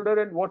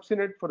stakeholder and what's in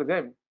it for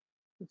them.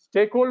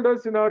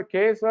 Stakeholders in our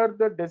case are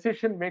the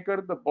decision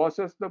maker, the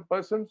bosses, the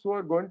persons who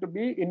are going to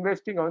be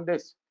investing on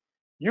this.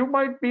 You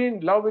might be in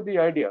love with the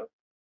idea,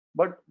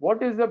 but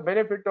what is the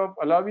benefit of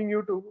allowing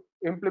you to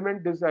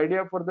implement this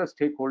idea for the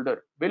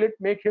stakeholder? Will it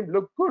make him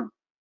look good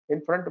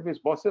in front of his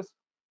bosses?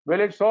 Will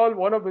it solve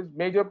one of his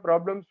major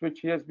problems which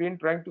he has been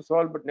trying to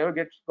solve but never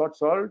got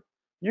solved?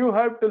 You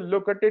have to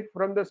look at it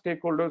from the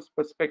stakeholders'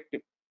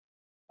 perspective.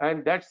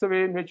 And that's the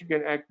way in which you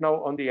can act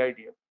now on the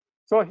idea.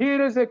 So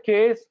here is a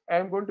case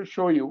I'm going to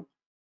show you,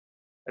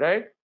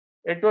 right?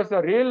 It was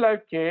a real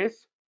life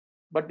case,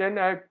 but then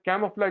I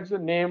camouflaged the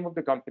name of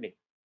the company.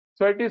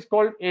 So it is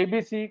called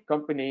ABC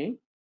Company,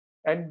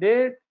 and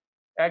they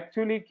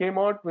actually came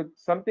out with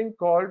something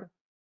called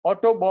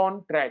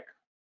Autobahn Track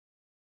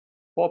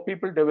for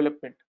people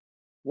development.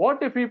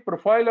 What if we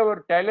profile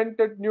our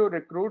talented new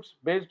recruits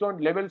based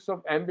on levels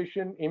of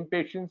ambition,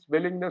 impatience,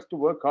 willingness to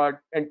work hard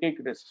and take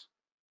risks?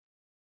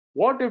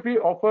 What if we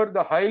offer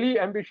the highly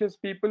ambitious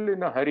people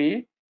in a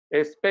hurry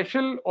a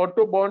special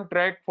Autobahn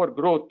track for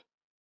growth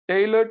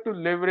tailored to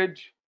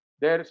leverage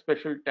their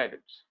special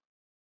talents?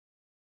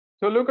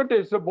 So look at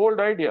this, it's a bold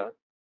idea.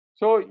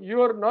 So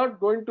you are not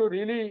going to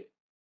really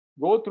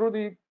go through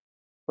the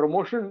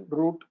promotion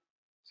route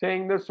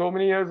saying there's so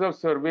many years of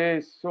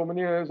surveys, so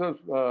many years of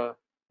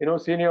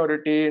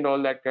seniority and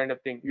all that kind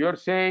of thing. You're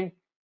saying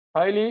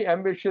highly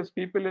ambitious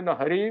people in a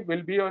hurry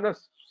will be on a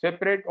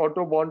separate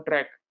Autobahn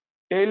track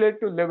tailored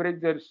to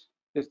leverage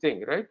this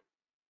thing, right?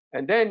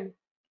 And then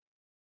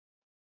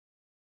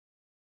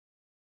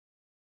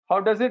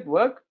how does it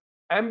work?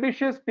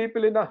 Ambitious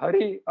people in a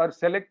hurry are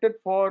selected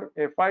for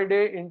a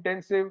 5-day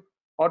intensive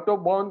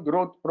Autobahn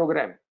growth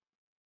program.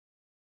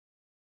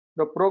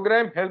 The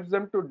program helps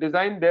them to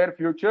design their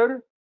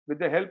future with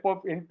the help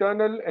of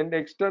internal and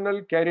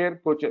external career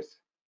coaches.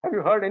 Have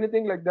you heard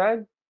anything like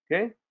that?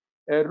 Okay.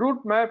 A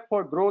route map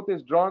for growth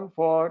is drawn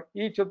for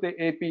each of the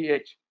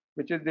APH,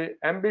 which is the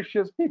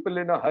ambitious people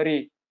in a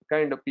hurry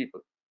kind of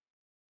people.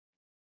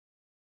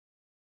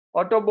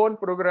 Autobahn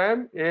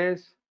program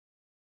is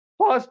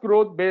fast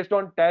growth based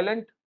on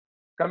talent,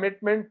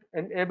 commitment,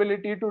 and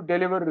ability to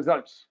deliver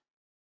results.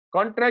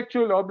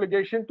 Contractual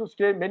obligation to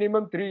stay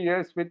minimum 3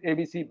 years with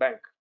ABC Bank.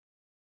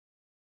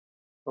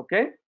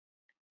 Okay.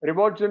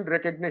 Rewards and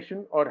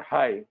recognition are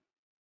high.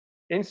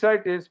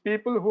 Insight is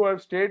people who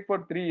have stayed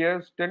for 3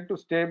 years tend to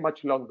stay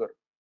much longer.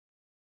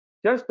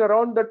 Just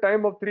around the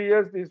time of 3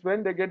 years is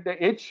when they get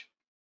the itch,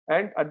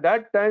 and at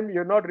that time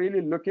you're not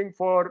really looking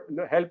for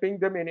helping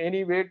them in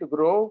any way to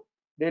grow.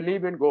 They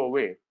leave and go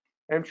away.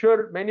 I'm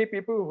sure many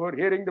people who are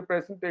hearing the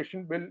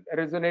presentation will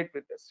resonate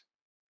with this.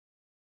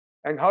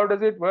 And how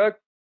does it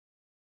work?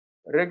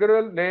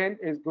 Regular lane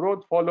is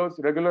growth follows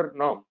regular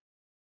norm.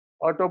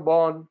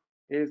 Autobahn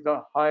is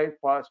the high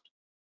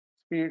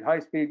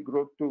speed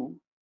growth to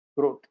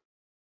growth.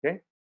 Okay.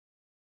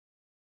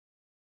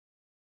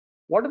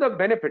 What are the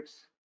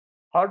benefits?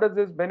 How does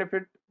this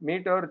benefit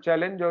meet our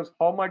challenges?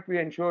 How might we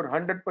ensure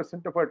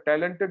 100% of our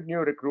talented new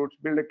recruits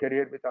build a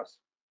career with us?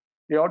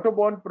 The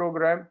Autobahn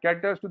program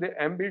caters to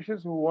the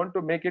ambitious who want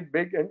to make it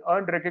big and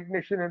earn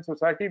recognition in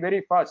society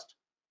very fast.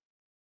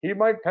 He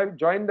might have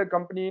joined the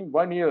company in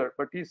 1 year,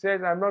 but he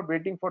says, I'm not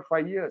waiting for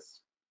 5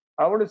 years.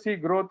 I want to see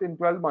growth in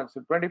 12 months,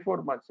 or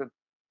 24 months, or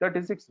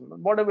 36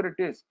 months, whatever it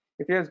is.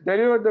 If he has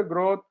delivered the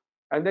growth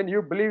and then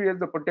you believe he has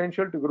the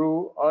potential to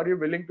grow, are you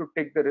willing to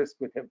take the risk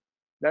with him?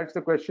 That's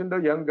the question the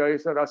young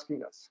guys are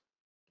asking us.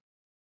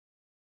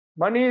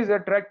 Money is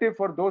attractive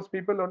for those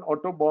people on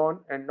Autobahn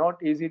and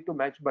not easy to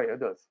match by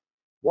others.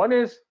 One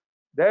is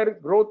their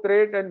growth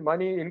rate and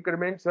money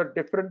increments are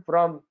different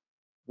from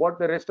what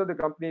the rest of the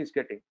company is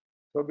getting.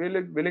 So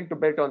we're willing to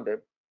bet on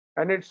them.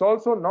 And it's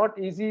also not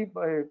easy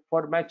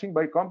for matching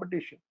by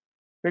competition.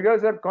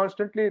 Figures are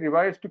constantly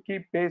revised to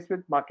keep pace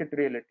with market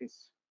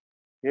realities.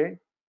 Okay,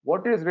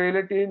 what is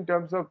reality in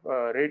terms of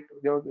rate?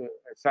 The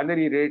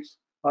salary rates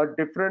are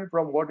different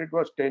from what it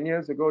was 10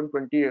 years ago and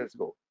 20 years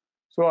ago.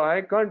 So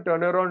I can't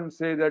turn around and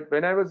say that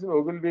when I was in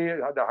Ogilvy,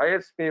 the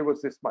highest pay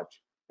was this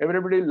much.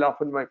 Everybody laugh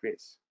in my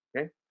face.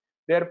 Okay,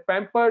 they're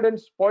pampered and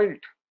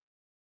spoiled.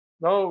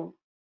 Now,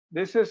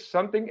 this is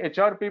something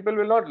HR people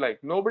will not like.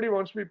 Nobody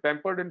wants to be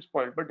pampered and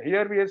spoiled. But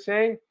here we are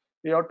saying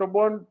the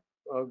Autobahn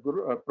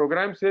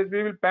program says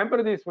we will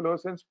pamper these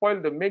fellows and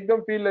spoil them, make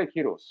them feel like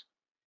heroes.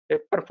 A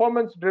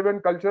performance-driven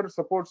culture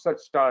supports such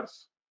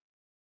stars.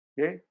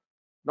 Okay,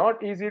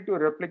 not easy to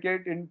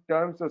replicate in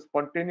terms of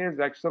spontaneous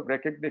acts of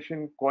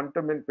recognition,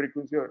 quantum and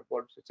frequency of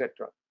rewards,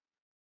 etc.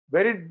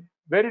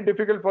 Very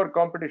difficult for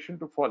competition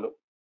to follow.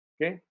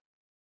 Okay,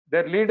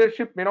 their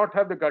leadership may not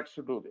have the guts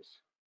to do this.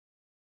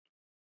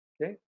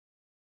 Okay,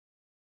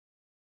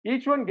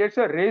 each one gets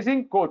a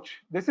racing coach.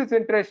 This is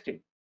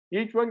interesting.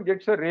 Each one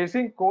gets a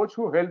racing coach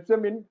who helps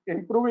them in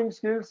improving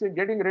skills and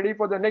getting ready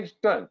for the next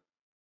turn.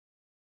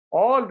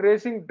 All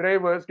racing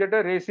drivers get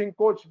a racing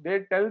coach.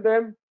 They tell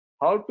them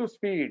how to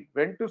speed,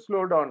 when to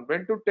slow down,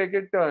 when to take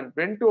a turn,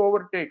 when to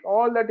overtake.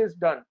 All that is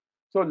done.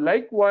 So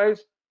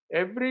likewise,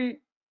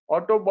 every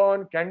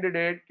Autobahn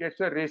candidate gets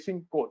a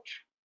racing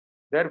coach.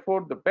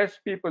 Therefore, the best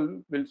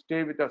people will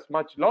stay with us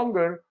much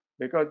longer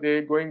because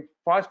they're going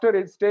faster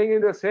in staying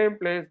in the same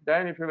place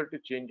than if you were to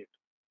change it.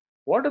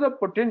 What are the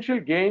potential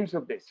gains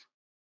of this?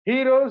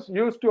 Heroes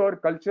used to our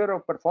culture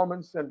of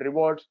performance and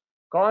rewards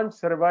can't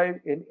survive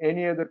in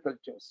any other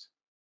cultures,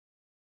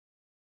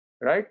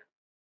 right?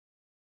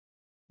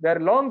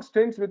 Their long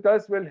stints with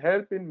us will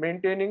help in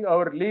maintaining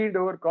our lead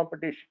over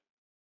competition.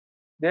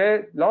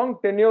 Their long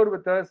tenure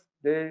with us,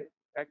 they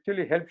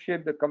actually help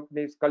shape the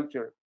company's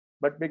culture.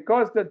 But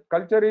because the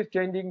culture is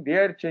changing, they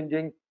are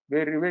changing,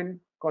 we remain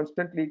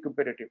constantly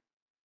competitive.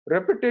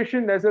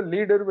 Reputation as a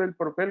leader will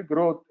propel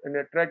growth and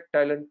attract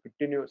talent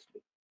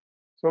continuously.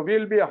 So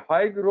we'll be a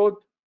high growth,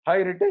 high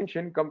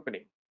retention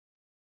company.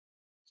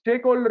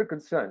 Stakeholder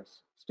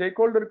concerns.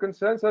 Stakeholder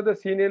concerns are the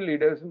senior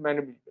leaders and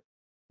management.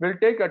 Will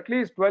take at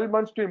least 12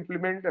 months to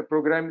implement a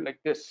program like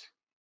this.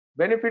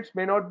 Benefits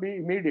may not be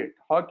immediate.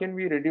 How can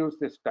we reduce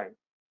this time?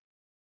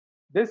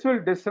 This will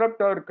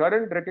disrupt our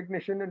current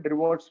recognition and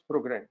rewards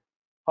program.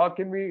 How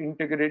can we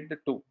integrate the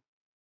two?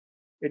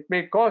 It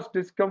may cause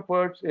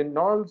discomforts in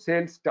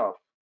non-sales staff.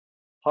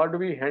 How do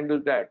we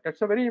handle that?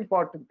 That's a very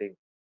important thing.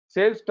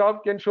 Sales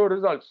staff can show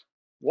results.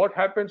 What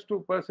happens to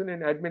a person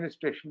in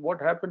administration?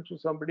 What happens to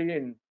somebody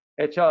in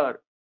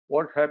HR?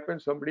 What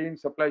happens to somebody in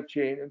supply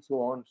chain and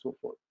so on and so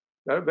forth?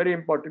 That's a very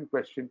important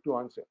question to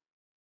answer,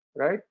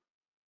 right?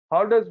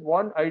 How does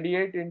one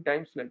ideate in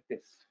times like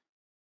this?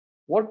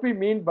 What we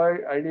mean by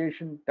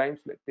ideation times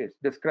like this,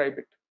 describe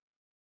it.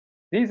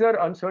 These are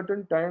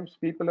uncertain times.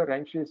 People are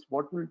anxious.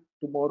 What will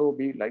tomorrow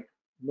be like?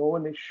 No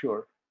one is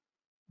sure.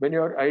 When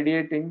you're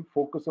ideating,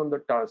 focus on the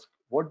task.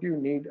 What do you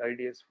need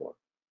ideas for?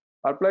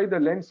 Apply the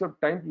lens of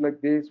times like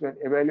this when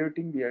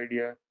evaluating the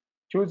idea,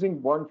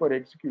 choosing one for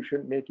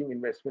execution, making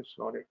investments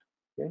on it.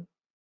 Okay?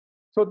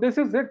 So this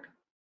is it.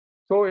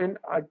 So in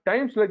at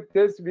times like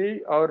this,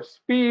 our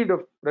speed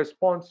of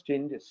response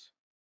changes,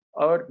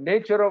 our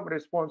nature of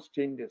response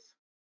changes,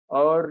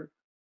 our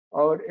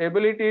our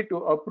ability to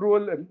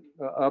approve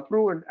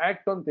and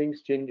act on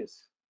things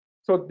changes.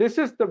 So this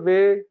is the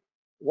way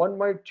one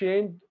might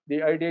change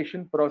the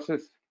ideation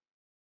process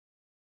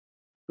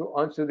to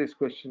answer this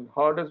question.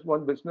 How does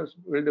one business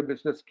build a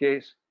business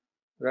case,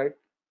 right?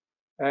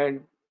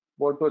 And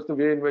what was the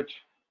way in which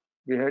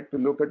we had to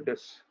look at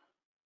this?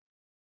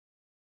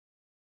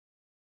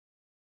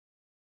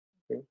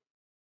 Okay.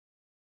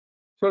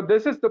 So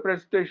this is the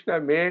presentation I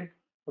made.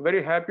 I'm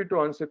very happy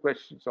to answer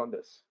questions on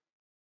this.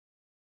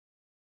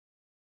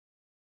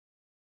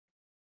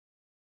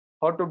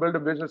 How to build a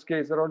business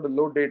case around a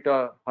low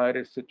data, high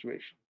risk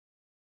situation.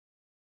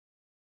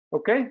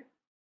 Okay,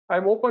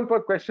 I'm open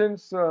for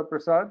questions,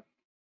 Prasad.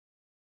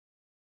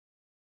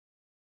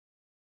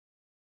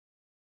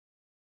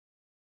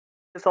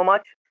 Thank you so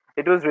much.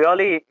 It was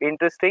really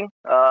interesting.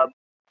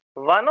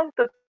 One of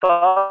the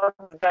thoughts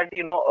that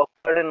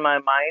occurred in my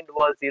mind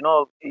was,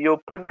 you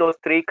put those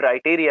three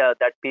criteria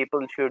that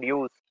people should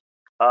use,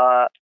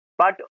 uh,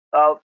 but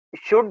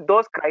should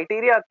those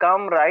criteria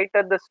come right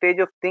at the stage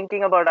of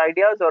thinking about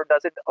ideas, or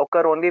does it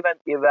occur only when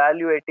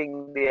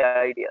evaluating the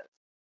ideas?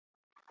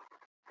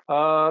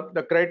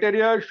 The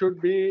criteria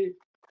should be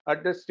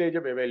at the stage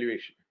of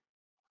evaluation.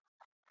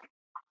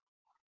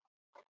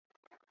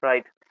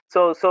 Right.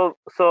 So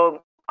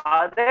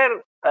are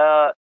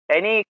there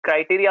any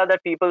criteria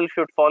that people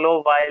should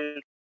follow while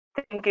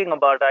thinking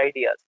about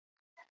ideas,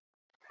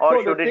 or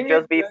So the should it thing is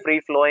just be that, free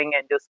flowing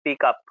and just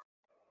speak up?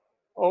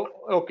 oh,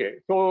 okay.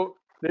 So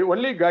the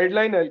only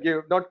guideline I'll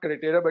give, not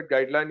criteria, but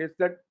guideline is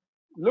that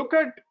look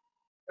at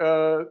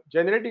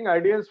generating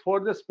ideas for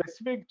the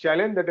specific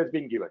challenge that has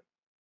been given,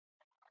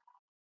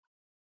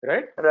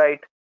 right? Right.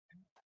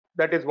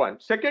 That is one.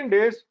 Second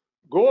is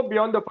go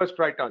beyond the first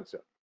right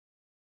answer,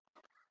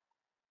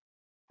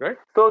 right?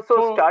 So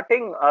So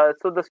starting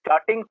so the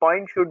starting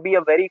point should be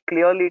a very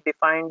clearly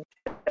defined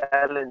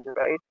challenge,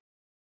 right?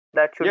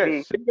 That should be.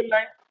 yes, single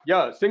line,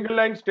 yeah, single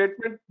line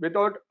statement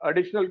without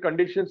additional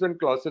conditions and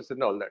clauses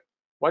and all that.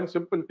 One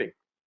simple thing.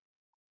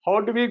 How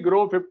do we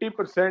grow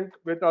 50%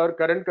 with our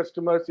current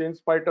customers in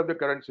spite of the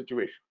current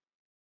situation?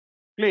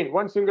 Clean,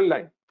 one single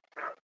line.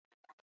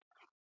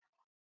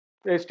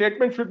 A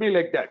statement should be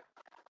like that,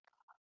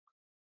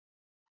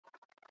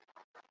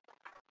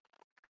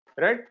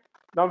 right?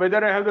 Now,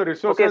 whether I have the Okay,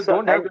 resources, so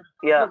don't have and the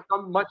yeah, resources,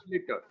 come much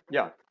later.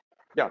 Yeah,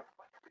 yeah.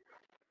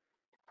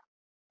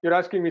 You're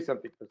asking me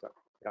something, Prasad.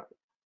 Yeah.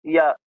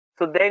 yeah.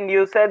 So then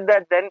you said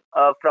that, then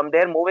from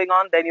there moving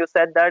on, then you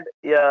said that,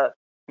 yeah,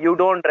 you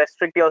don't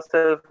restrict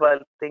yourself while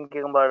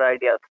thinking about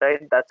ideas, right?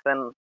 That's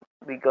when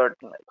we got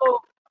like.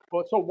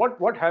 So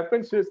what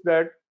happens is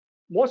that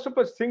most of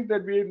us think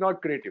that we are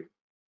not creative,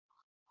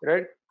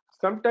 right?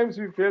 Sometimes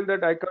we feel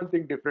that I can't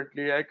think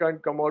differently, I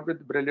can't come out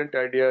with brilliant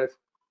ideas,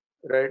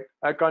 right?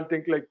 I can't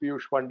think like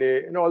Piyush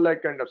Pandey and all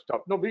that kind of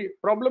stuff. No, we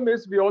problem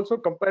is we also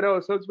compare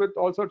ourselves with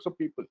all sorts of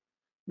people.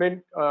 I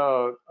mean,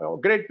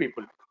 great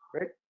people,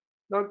 right?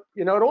 Now,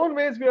 in our own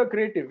ways, we are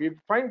creative. We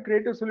find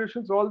creative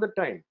solutions all the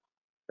time,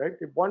 right?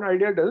 If one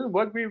idea doesn't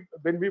work,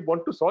 when we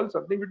want to solve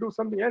something, we do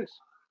something else,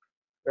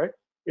 right?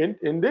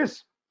 In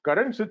this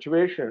current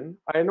situation,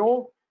 I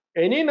know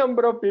any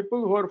number of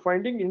people who are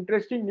finding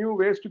interesting new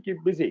ways to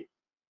keep busy.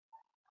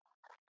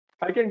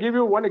 I can give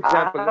you one I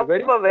example. have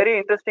a very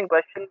interesting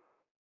question.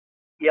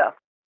 Yeah,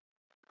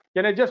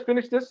 Can I just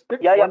finish this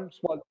bit? yeah, yeah, One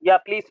small. yeah.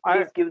 Please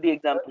A give the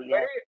example.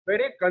 Yeah.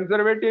 very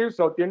conservative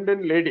South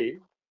Indian lady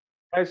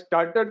has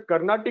started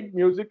Carnatic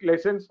music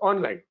lessons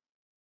online,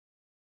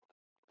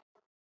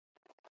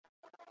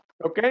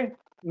 Okay,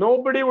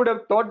 nobody would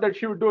have thought that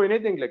she would do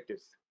anything like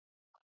this.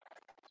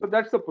 So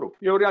that's the proof.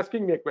 You're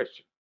asking me a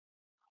question.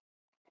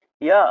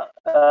 Yeah.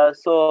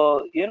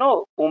 So,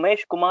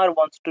 Umesh Kumar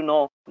wants to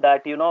know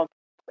that,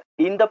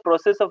 in the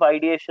process of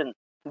ideation,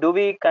 do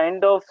we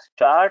kind of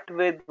start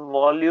with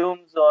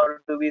volumes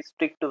or do we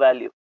stick to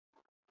value?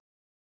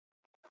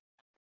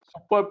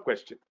 Superb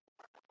question.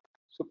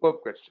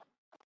 Superb question.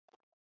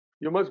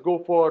 You must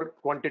go for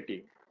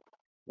quantity,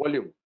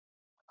 volume,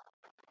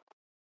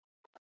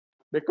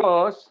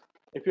 because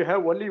if you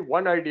have only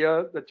one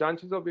idea, the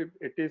chances of if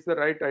it is the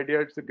right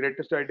idea, it's the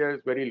greatest idea,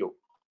 is very low.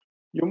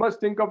 You must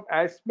think of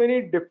as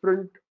many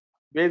different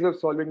ways of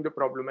solving the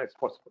problem as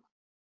possible.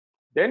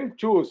 Then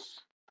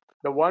choose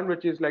the one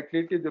which is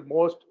likely to be the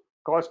most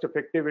cost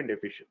effective and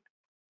efficient.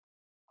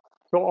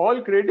 So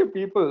all creative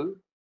people,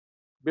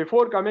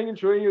 before coming and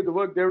showing you the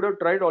work, they would have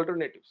tried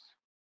alternatives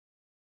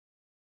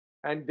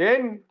and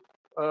then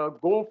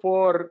go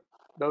for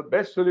the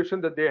best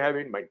solution that they have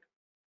in mind.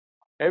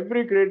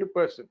 Every creative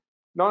person.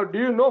 Now, do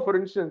you know, for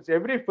instance,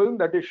 every film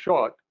that is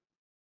shot,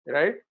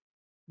 right?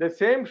 The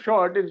same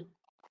shot is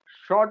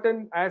shot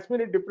in as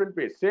many different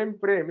ways. Same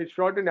frame is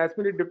shot in as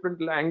many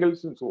different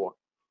angles and so on.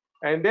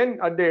 And then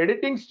at the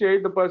editing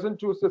stage, the person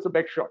chooses a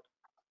back shot,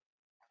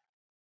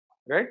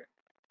 right?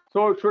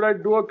 So should I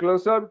do a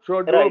close-up?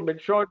 Should I do a Right.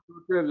 mid-shot?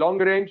 A long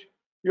range?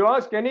 You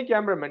ask any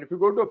cameraman. If you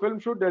go to a film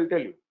shoot, they'll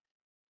tell you.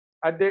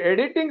 At the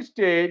editing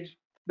stage,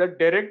 the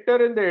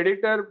director and the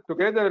editor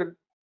together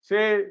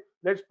say,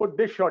 let's put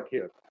this shot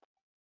here.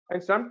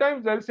 And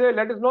sometimes they'll say,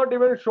 let us not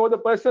even show the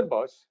person,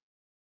 boss,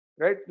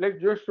 right? Let's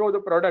just show the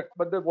product,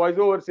 but the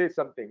voiceover says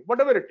something,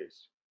 whatever it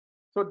is.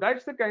 So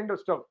that's the kind of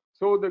stuff.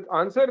 So the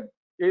answer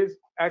is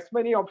as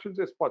many options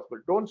as possible.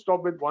 Don't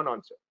stop with one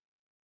answer.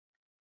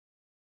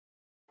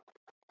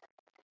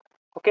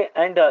 Okay.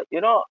 And,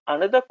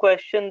 another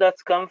question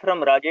that's come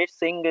from Rajesh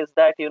Singh is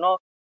that,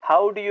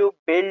 how do you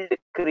build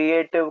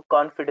creative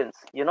confidence?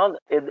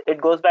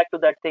 It goes back to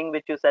that thing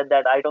which you said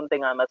that I don't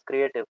think I'm as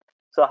creative.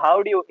 So,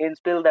 how do you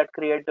instill that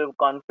creative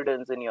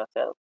confidence in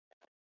yourself?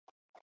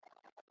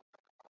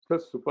 So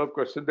superb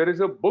question. There is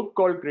a book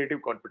called Creative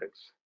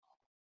Confidence,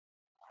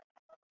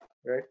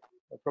 right?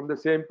 From the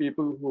same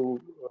people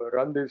who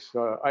run this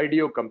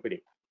IDEO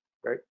company,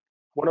 right?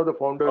 One of the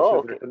founders Oh, has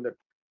okay. written that.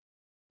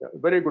 Yeah,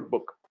 very good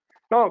book.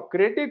 Now,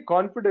 creative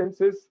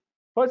confidence is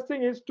first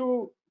thing is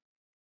to,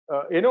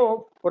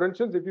 for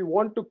instance, if you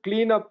want to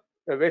clean up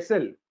a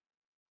vessel,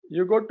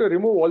 you got to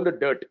remove all the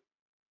dirt.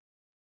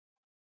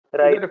 Is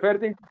Right. that a fair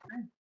thing to say?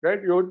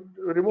 Right? You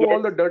remove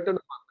all Yes. the dirt and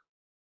the muck.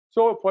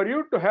 So, for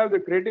you to have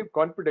the creative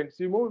confidence,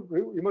 you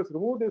must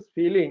remove this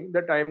feeling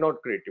that I am not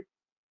creative,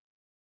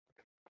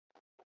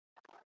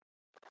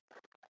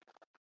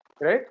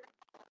 right?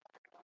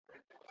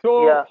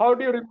 So, Yeah. how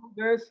do you remove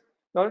this?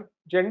 Now,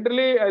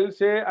 generally, I'll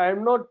say I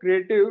am not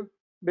creative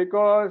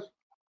because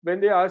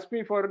when they ask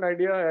me for an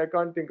idea, I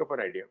can't think of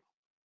an idea,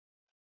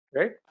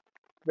 right?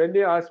 When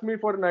they ask me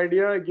for an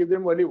idea, I give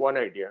them only one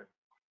idea.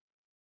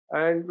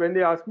 And when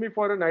they ask me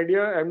for an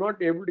idea, I'm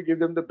not able to give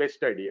them the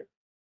best idea.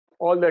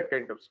 All that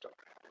kind of stuff,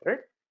 right?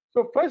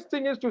 So first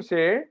thing is to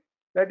say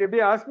that if they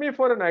ask me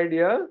for an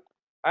idea,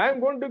 I'm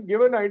going to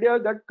give an idea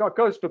that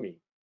occurs to me.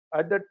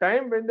 At the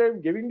time when they're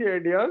giving the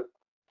idea,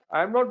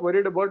 I'm not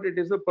worried about it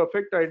is the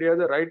perfect idea,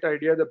 the right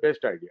idea, the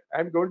best idea.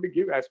 I'm going to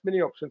give as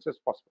many options as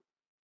possible.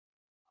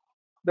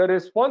 The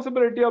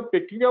responsibility of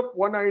picking up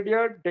one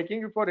idea,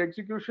 taking it for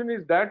execution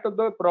is that of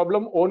the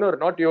problem owner,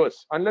 not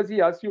yours, unless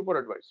he asks you for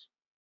advice.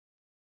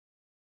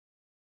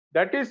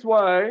 That is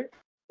why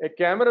a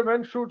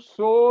cameraman shoots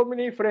so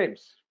many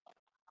frames,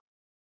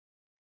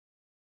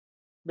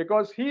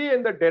 because he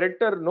and the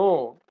director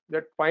know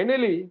that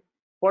finally,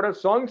 for a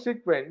song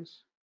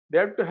sequence, they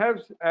have to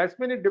have as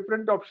many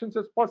different options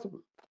as possible.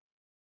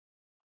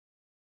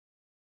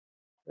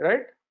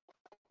 Right?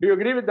 Do you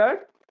agree with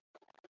that?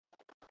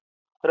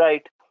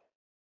 Right.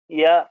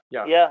 Yeah.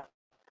 Yeah. Yeah.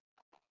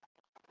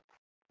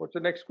 What's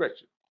the next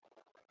question?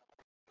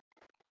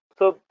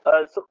 So,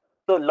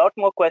 lot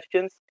more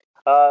questions.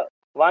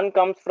 One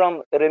comes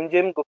from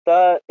Rimjim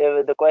Gupta.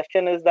 The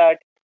question is that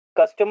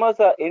customers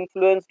are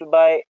influenced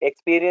by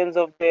experience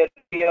of their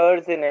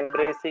peers in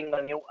embracing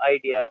a new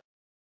idea.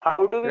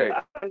 How do we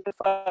Right.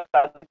 identify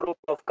a group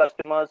of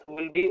customers who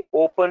will be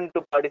open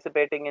to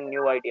participating in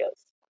new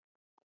ideas?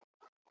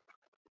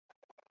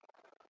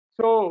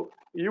 So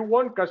you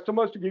want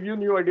customers to give you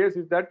new ideas?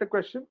 Is that the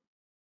question?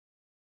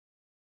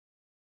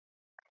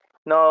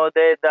 No,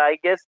 I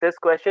guess this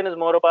question is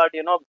more about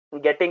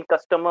getting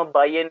customer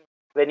buy-in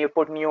when you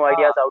put new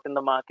ideas out in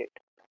the market.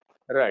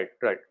 Right,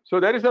 right. So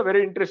there is a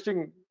very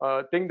interesting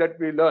thing that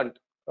we learned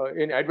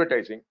in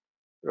advertising,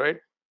 right?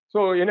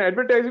 So in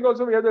advertising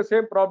also we have the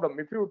same problem.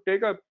 If you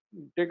take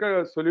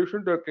a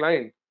solution to a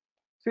client,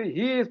 see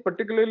he is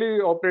particularly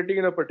operating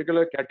in a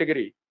particular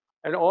category,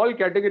 and all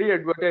category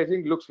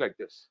advertising looks like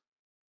this.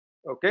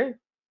 Okay.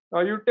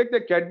 Now you take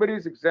the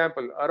Cadbury's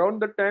example. Around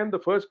the time the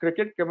first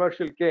cricket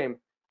commercial came,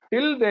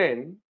 till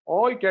then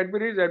all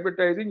Cadbury's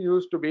advertising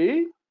used to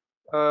be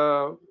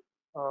uh,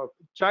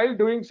 child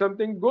doing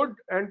something good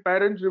and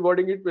parents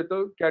rewarding it with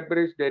a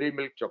Cadbury's Dairy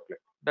Milk chocolate.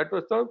 That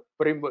was the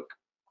framework,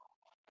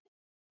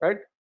 right?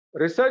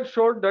 Research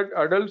showed that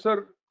adults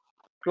are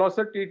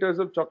closet eaters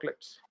of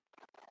chocolates.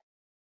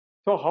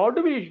 So how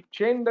do we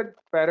change that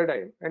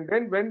paradigm? And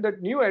then when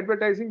that new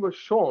advertising was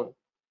shown,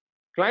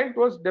 client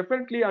was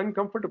definitely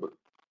uncomfortable,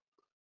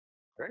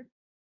 right?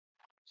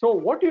 So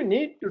what you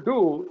need to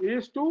do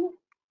is to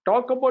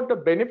talk about the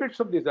benefits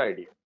of this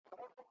idea.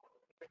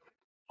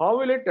 How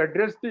will it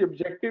address the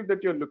objective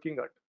that you're looking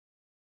at?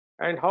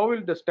 And how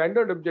will the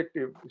standard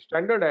objective,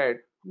 standard ad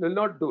will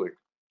not do it?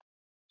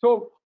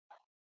 So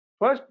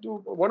first,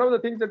 one of the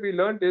things that we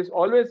learned is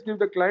always give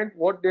the client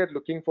what they're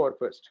looking for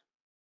first,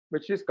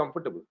 which is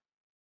comfortable,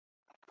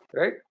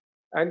 right?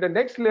 And the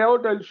next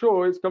layout I'll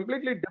show is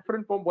completely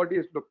different from what he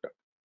has looked at.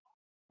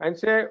 And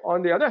say,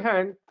 on the other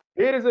hand,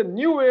 here is a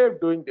new way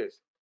of doing this.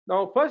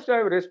 Now, first I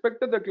have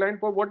respected the client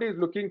for what he is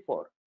looking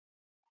for,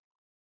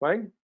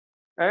 fine?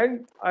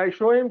 And I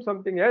show him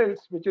something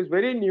else which is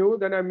very new,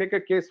 then I make a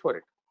case for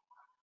it.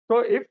 So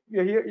if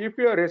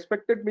you have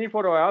respected me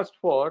for what I asked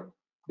for,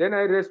 then I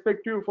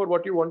respect you for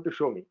what you want to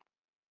show me.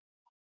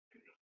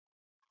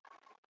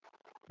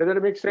 Does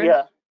that make sense?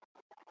 Yeah.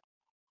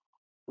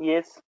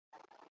 Yes.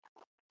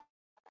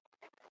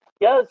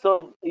 Yeah.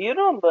 So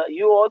but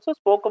you also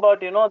spoke about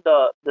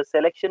the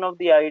selection of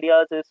the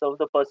ideas is of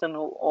the person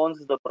who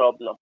owns the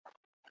problem.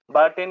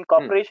 But in Hmm.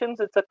 corporations,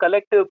 it's a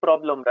collective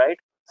problem, right?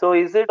 So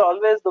is it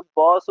always the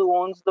boss who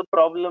owns the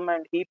problem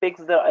and he picks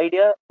the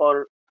idea,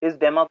 or is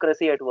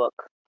democracy at work?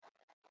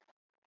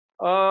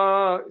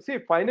 See,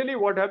 finally,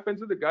 what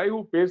happens is the guy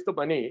who pays the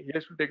money, he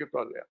has to take it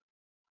all. Yeah.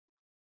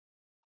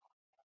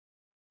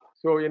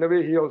 So in a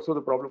way, he also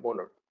the problem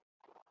owner.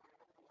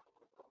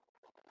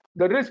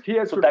 The risk he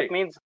has So to that take.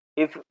 means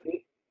if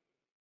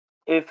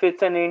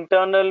it's an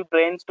internal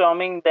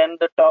brainstorming, then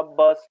the top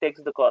boss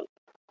takes the call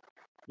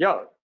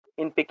Yeah.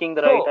 in picking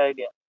the right So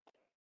idea.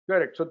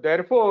 correct. So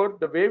therefore,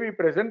 the way we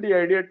present the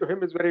idea to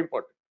him is very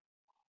important,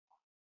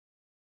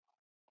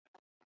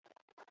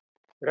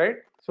 right?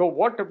 So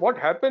what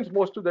happens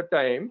most of the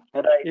time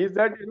Right, is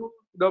that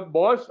the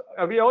boss.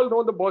 We all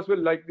know the boss will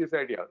like this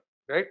idea,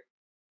 right?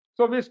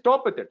 So we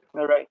stop with it.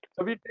 right,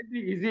 So we take the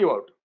easy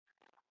out.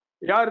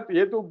 यार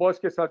ये तो boss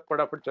के साथ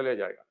फटाफट चले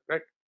जाएगा,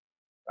 right?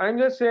 I'm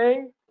just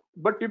saying,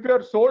 but if you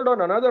are sold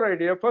on another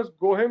idea, first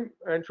go him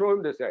and show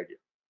him this idea.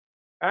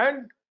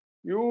 And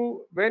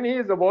you, when he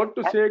is about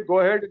to say go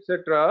ahead,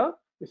 etc.,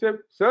 you say,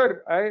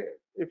 sir,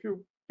 if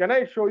you, can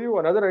I show you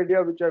another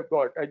idea which I've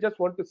got? I just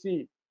want to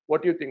see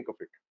what you think of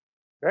it,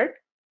 right?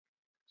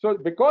 So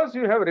because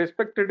you have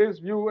respected his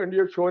view and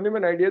you've shown him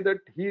an idea that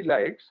he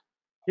likes,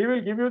 he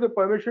will give you the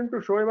permission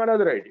to show him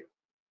another idea.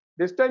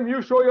 This time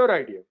you show your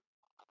idea,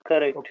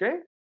 correct. okay?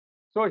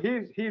 So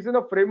he's in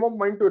a frame of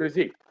mind to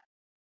receive.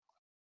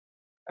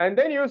 And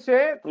then you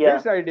say Yeah,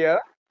 this idea,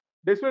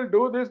 this will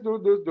do this,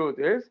 do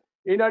this.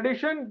 In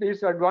addition,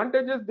 these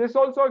advantages, this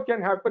also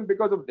can happen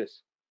because of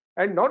this.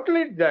 And not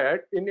only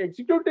that, in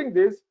executing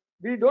this,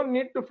 we don't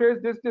need to face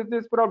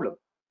this problem.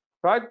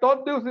 So I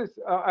thought this is,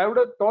 I would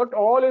have thought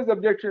all his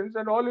objections,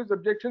 and all his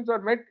objections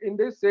are met in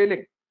this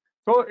sailing.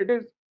 So it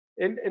is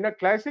in a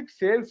classic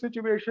sales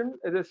situation,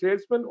 as a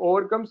salesman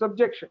overcomes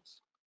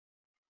objections.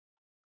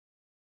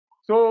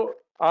 So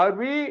are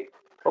we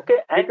okay.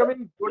 And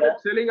becoming good yeah,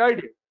 at selling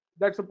ideas?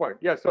 That's the point.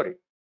 Yeah, sorry.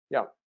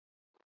 Yeah.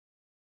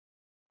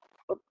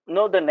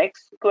 no, the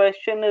next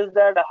question is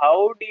that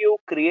how do you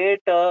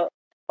create a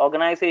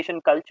organization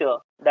culture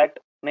that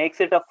makes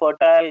it a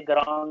fertile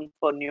ground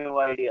for new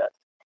ideas?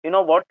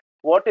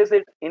 What is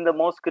it in the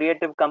most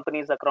creative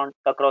companies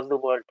across the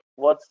world?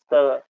 What's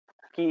the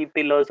key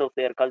pillars of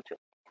their culture?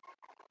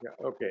 Yeah,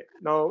 okay.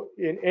 Now,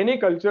 in any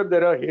culture,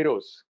 there are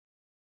heroes,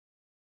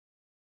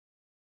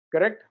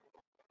 correct?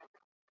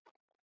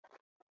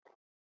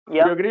 Would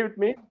you Yeah, agree with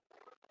me?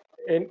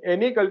 In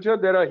any culture,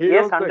 there are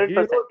yes, heroes.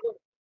 100%.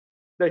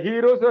 The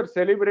heroes are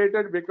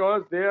celebrated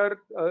because they are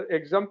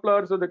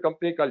exemplars of the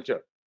company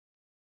culture,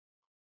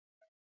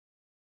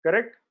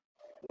 correct?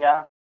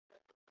 Yeah,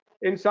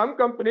 In some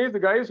companies, the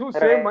guys who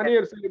save right, money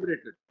are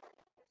celebrated.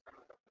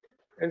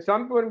 In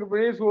some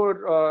companies who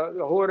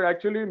are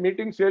actually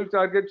meeting sales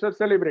targets are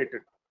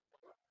celebrated.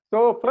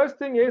 So, first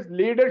thing is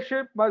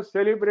leadership must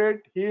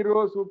celebrate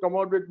heroes who come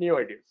out with new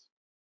ideas.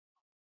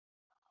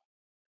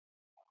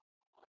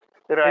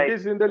 It right,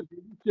 is in the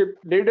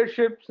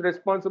leadership's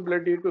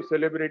responsibility to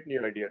celebrate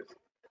new ideas.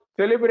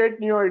 Celebrate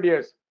new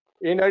ideas.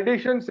 In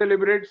addition,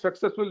 celebrate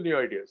successful new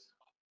ideas.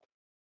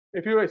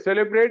 If you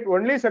celebrate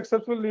only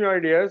successful new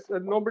ideas,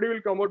 nobody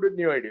will come out with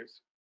new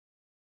ideas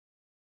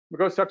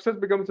because success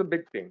becomes a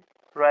big thing,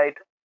 right.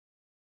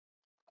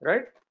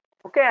 right?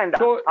 Okay, and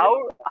So,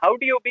 how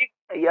do you be?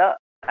 Yeah,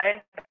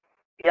 and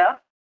yeah.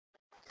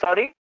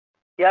 Sorry.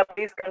 Yeah,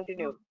 please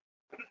continue.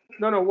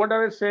 no. What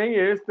I was saying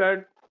is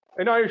that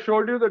I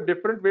showed you the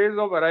different ways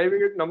of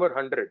arriving at number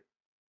 100,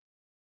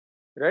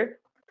 right?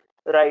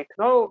 Right,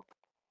 Now,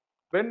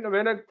 when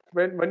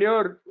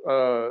your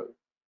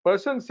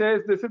person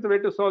says this is the way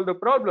to solve the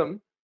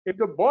problem, If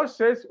the boss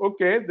says,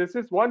 okay, this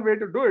is one way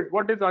to do it,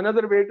 what is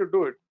another way to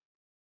do it?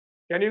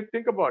 Can you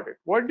think about it?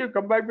 Why do you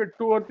come back with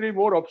 2 or 3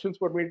 more options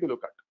for me to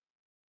look at?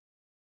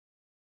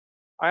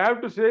 I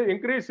have to say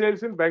increase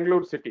sales in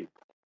Bangalore city,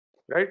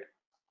 right?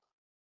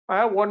 I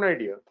have one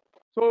idea.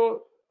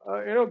 So,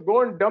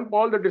 go and dump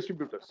all the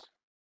distributors.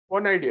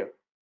 One idea,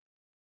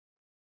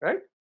 right?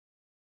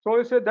 So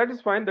I said, that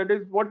is fine. That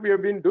is what we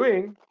have been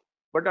doing.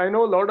 But I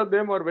know a lot of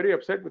them are very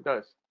upset with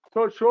us.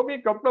 So show me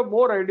a couple of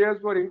more ideas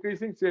for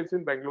increasing sales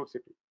in Bangalore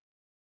city.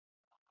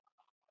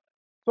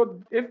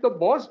 So if the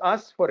boss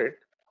asks for it,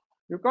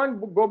 you can't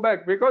go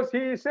back because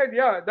he said,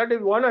 yeah, that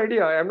is one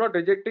idea. I am not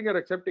rejecting or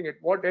accepting it.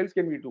 What else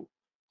can we do?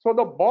 So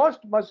the boss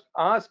must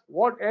ask,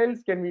 what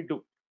else can we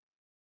do?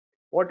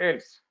 What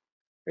else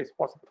is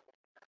possible?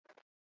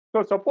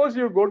 So suppose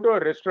you go to a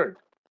restaurant,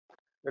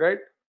 right?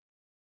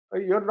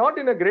 You're not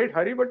in a great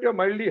hurry, but you're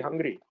mildly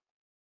hungry.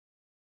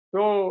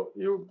 So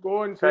you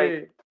go and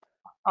Right. say,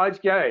 आज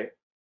क्या है?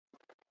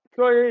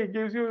 So he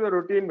gives you the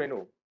routine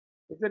menu.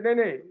 He said, नहीं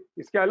नहीं,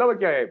 इसके अलावा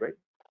क्या है भाई?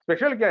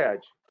 Special क्या है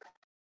आज?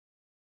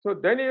 So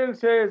then he will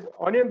say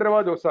onion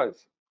rava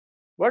dosas.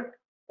 What?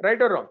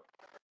 Right or wrong?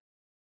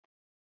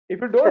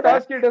 If you don't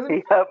ask, he doesn't,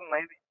 Yeah,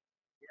 maybe.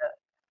 Yeah.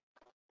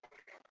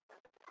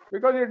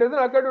 because it doesn't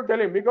occur to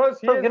tell him because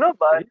So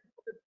but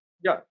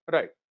yeah,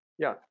 right,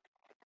 yeah.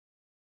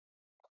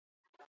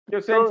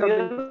 You're saying so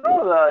something.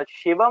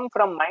 Shivam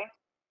from Mind,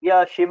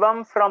 yeah,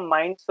 Shivam from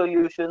Mind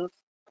Solutions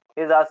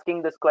is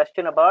asking this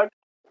question about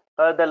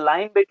the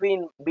line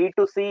between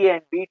B2C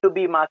and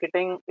B2B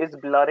marketing is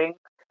blurring,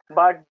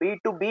 but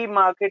B2B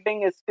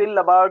marketing is still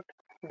about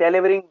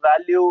delivering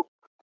value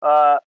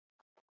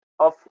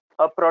of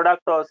a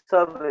product or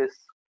service.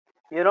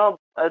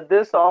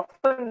 This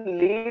often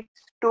leads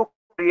to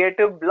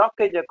creative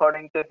blockage,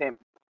 according to him.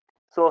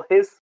 So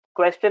his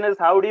question is,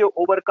 how do you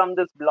overcome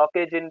this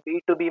blockage in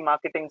B2B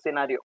marketing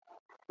scenario,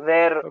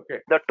 where Okay,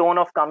 the tone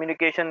of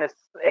communication is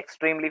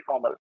extremely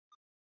formal?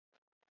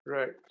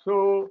 right.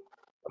 So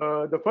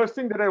the first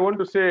thing that I want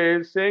to say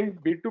is saying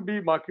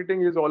B2B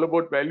marketing is all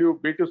about value,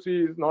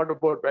 B2C is not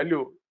about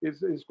value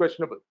is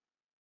questionable.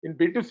 In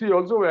B2C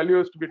also value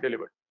is to be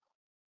delivered.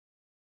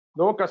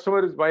 No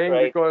customer is buying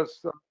Right,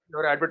 because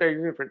your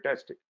advertising is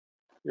fantastic.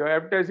 Your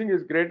advertising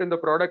is great and the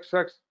product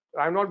sucks.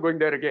 I'm not going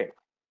there again.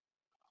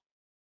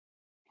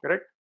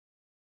 Correct?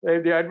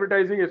 If the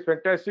advertising is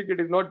fantastic, it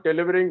is not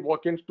delivering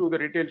walk-ins to the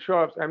retail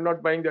shops. I'm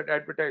not buying that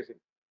advertising.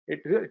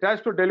 It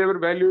has to deliver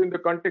value in the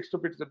context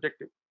of its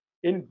objective.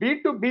 In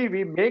B2B,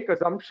 we make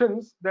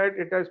assumptions that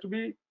it has to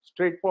be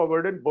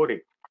straightforward and boring.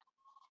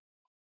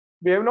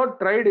 We have not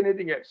tried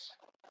anything else.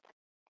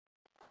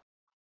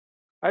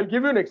 I'll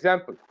give you an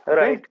example. Okay.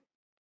 right,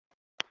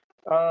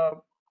 Uh,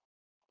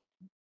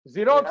 yeah,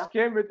 Xerox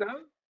came with a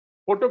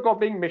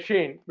photocopying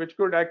machine which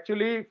could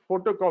actually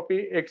photocopy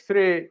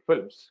X-ray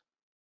films.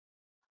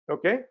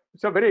 Okay,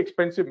 it's a very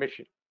expensive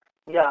machine,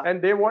 yeah,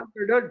 and they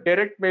wanted a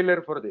direct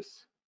mailer for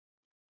this.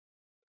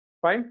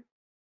 Fine.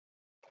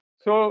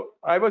 So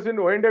I was in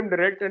O&M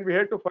Direct, and we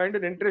had to find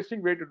an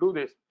interesting way to do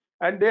this.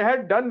 And they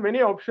had done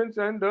many options,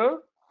 and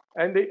the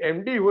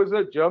MD, who was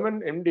a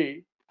German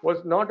MD,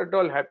 was not at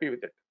all happy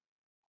with it.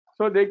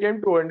 So they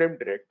came to O&M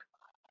Direct.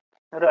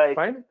 right,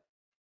 Fine.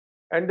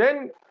 And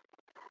then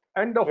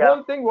the yeah,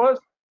 whole thing was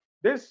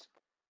this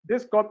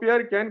this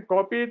copier can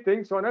copy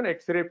things on an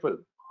X-ray film.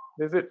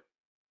 Is it?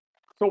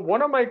 So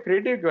one of my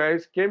creative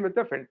guys came with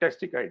a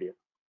fantastic idea.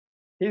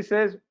 He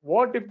says,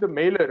 what if the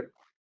mailer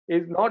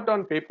is not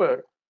on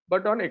paper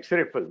but on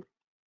X-ray film,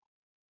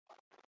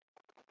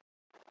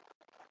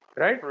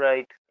 right?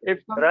 right, If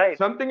right.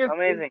 something is,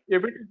 Amazing.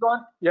 if it is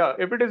on, yeah,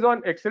 if it is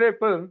on X-ray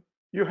film,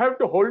 you have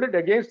to hold it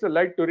against the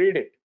light to read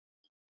it.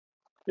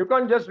 You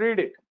can't just read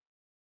it,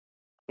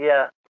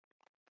 Yeah,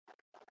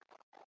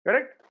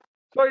 correct?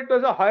 So it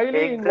was a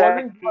highly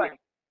involving exactly. drawing.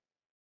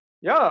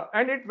 Yeah,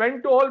 and it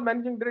went to all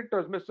managing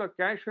directors. Mr.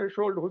 Cash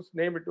Threshold, whose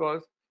name it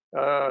was,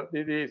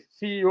 the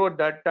CEO at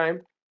that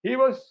time, he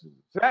was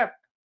zapped,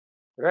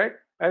 right?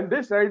 And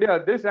this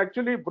idea, this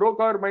actually broke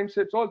our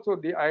mindsets also.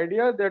 The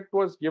idea that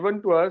was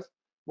given to us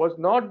was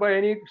not by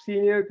any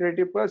senior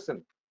creative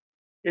person.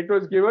 It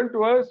was given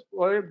to us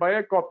by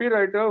a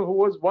copywriter who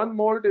was 1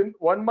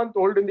 month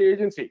old in the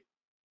agency.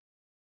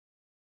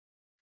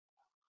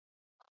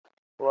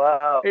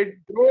 Wow.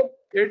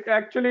 It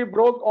actually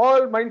broke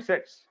all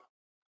mindsets,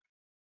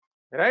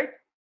 right?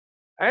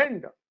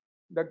 And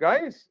the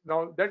guys,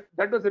 now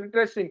that was an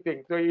interesting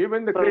thing. So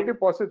even the So creative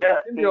process yeah,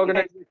 within the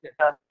organization,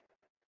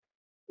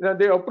 yeah,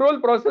 the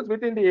approval process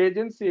within the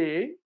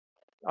agency,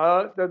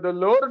 the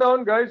lower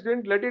down guys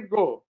didn't let it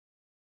go.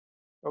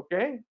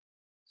 Okay.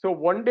 So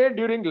one day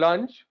during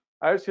lunch,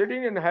 I was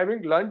sitting and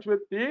having lunch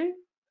with the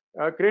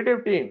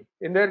creative team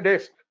in their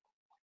desk,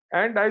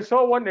 and I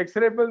saw one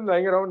X-ray film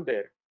lying around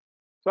there.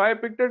 So I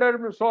picked it up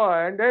and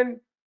saw, and then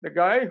the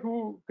guy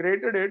who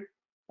created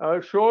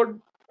it showed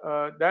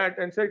that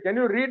and said, "Can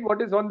you read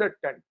what is on that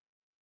tent?"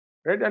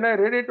 Right? And I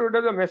read it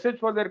as a message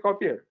for their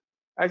copier.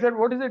 I said,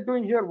 "What is it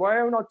doing here? Why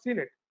have I not seen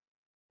it?"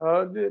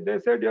 They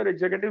said, "Your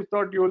executives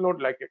thought you will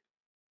not like it."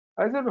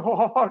 I said,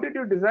 how did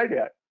you decide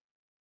that?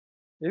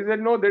 He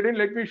said, no, they didn't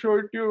let me show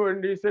it to you.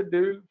 And he said,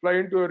 they will fly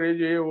into a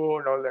rage,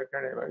 and all that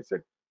kind of. I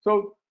said,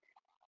 so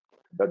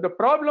the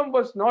problem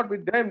was not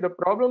with them. The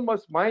problem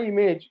was my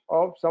image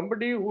of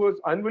somebody who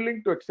was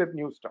unwilling to accept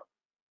new stuff,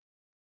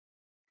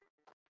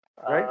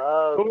 right?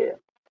 Okay. So,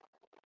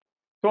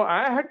 so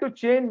I had to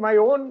change my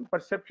own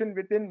perception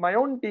within my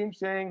own team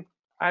saying,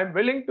 I'm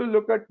willing to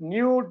look at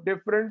new,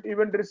 different,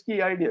 even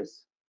risky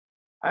ideas.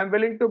 I'm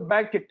willing to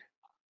back it.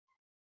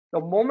 The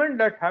moment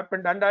that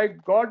happened, and I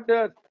got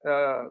the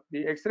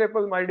X-ray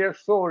film idea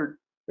sold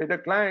with a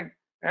client,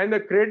 and the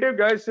creative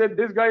guy said,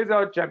 "This guy is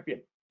our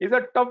champion. He's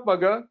a tough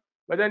bugger,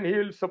 but then he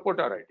will support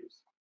our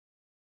ideas.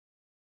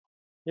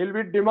 He'll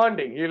be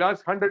demanding. He'll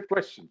ask 100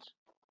 questions,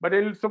 but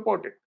he'll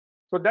support it."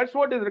 So that's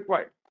what is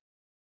required.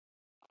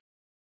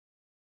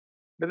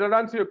 Does that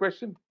answer your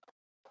question?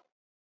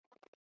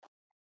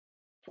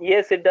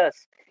 Yes, it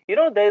does.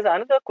 There's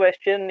another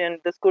question, and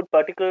this could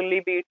particularly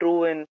be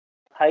true in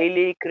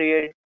highly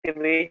creative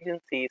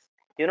agencies.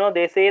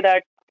 They say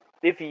that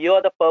if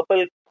you're the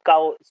purple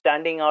cow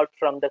standing out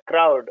from the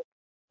crowd,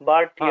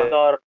 but Huh.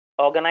 your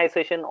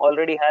organization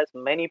already has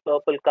many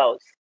purple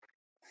cows.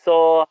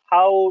 So,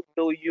 how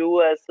do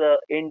you as an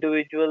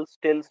individual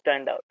still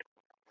stand out?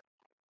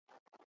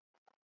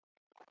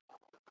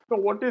 So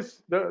what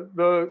is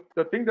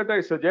the thing that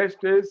I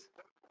suggest is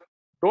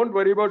don't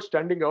worry about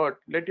standing out.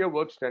 Let your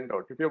work stand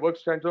out. If your work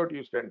stands out,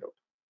 you stand out,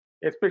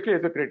 especially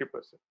as a creative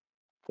person.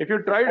 If you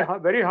tried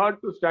very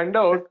hard to stand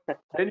out,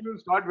 then you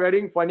start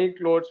wearing funny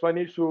clothes,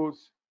 funny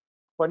shoes,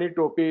 funny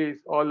topis,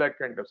 all that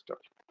kind of stuff.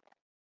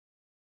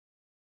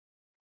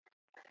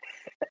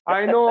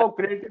 I know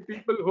creative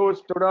people who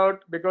stood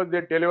out because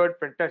they delivered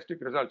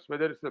fantastic results,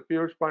 whether it's the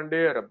Piyush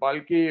Pandey or a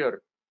Balki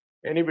or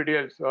anybody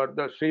else, or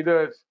the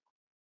Sridhars,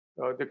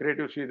 the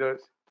creative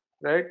Sridhars,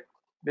 right?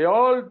 They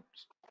all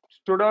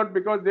stood out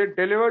because they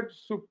delivered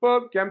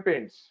superb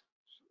campaigns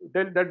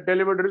that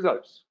delivered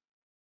results.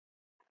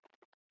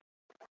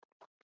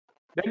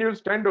 Then you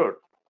stand out.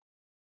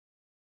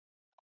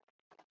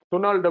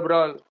 Sonal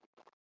Dabral,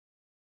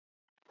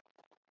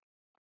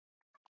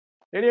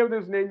 any of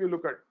these names you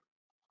look at.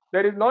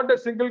 There is not a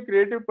single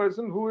creative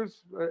person who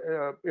is,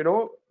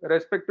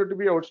 respected to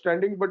be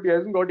outstanding, but he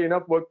hasn't got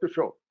enough work to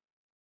show.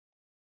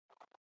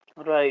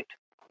 Right.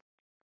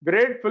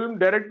 Great film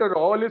director,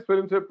 all his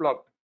films have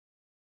flopped.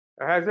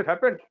 Has it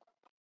happened?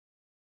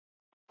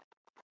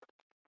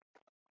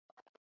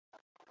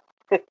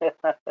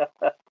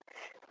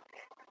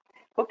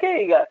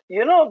 Okay,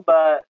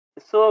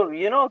 so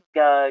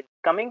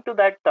coming to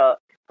that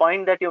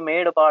point that you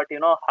made about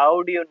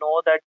how do you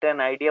know that an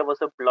idea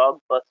was a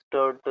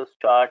blockbuster to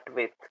start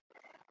with?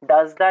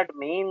 Does that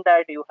mean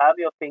that you have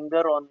your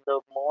finger on the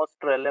most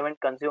relevant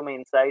consumer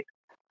insight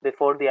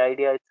before the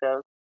idea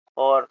itself,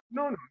 or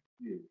No, no.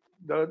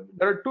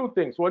 There are two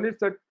things. One is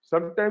that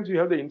sometimes you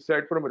have the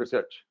insight from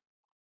research.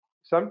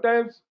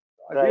 Sometimes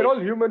we are right, all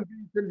human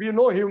beings and we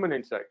know human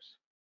insights,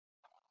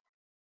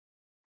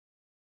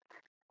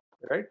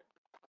 right?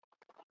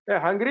 A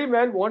hungry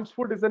man wants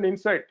food is an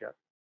insight. Yeah.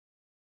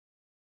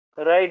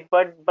 right?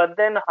 But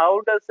then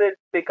how does it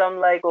become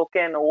like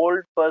okay, an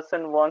old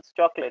person wants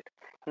chocolate?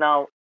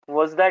 Now,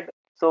 was that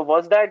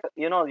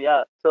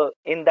yeah? So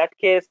in that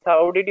case,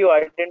 how did you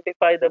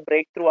identify the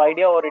breakthrough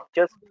idea, or it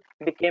just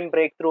became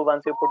breakthrough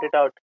once you put it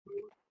out?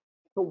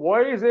 So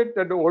why is it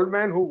that the old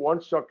man who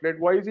wants chocolate,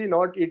 why is he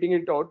not eating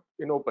it out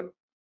in open?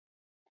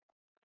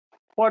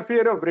 For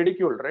fear of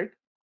ridicule, right?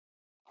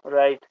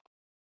 Right,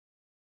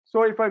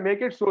 So if I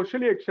make it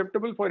socially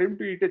acceptable for him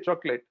to eat a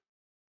chocolate,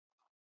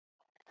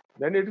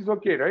 then it is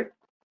okay, right?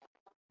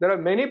 There are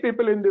many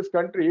people in this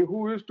country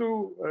who used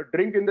to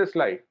drink in the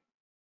slide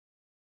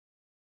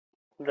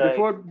right,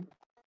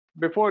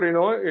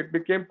 before it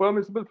became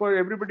permissible for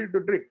everybody to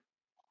drink,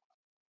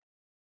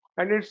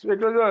 and it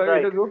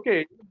right, was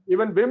okay.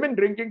 Even women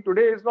drinking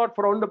today is not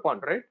frowned upon,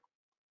 right?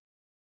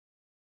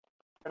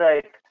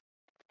 right,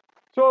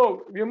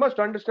 So you must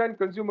understand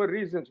consumer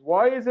reasons.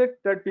 Why is it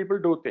that people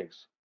do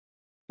things?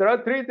 There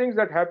are three things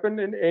that happen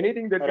in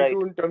anything that you right.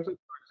 do in terms of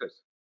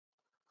success.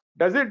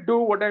 Does it do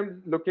what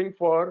I'm looking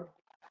for?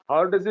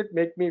 How does it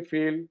make me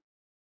feel?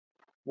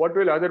 What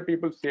will other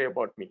people say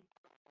about me?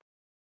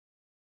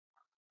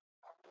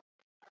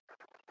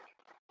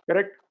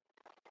 Correct?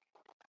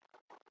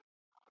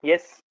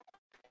 Yes.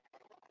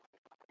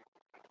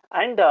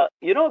 And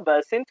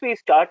since we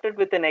started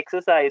with an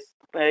exercise,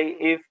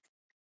 if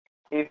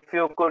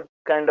you could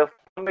kind of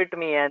permit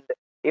me, and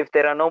if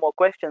there are no more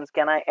questions,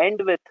 can I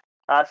end with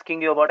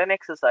asking you about an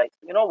exercise?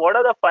 What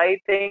are the five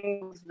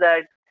things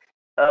that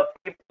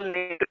people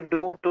need to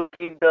do to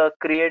keep the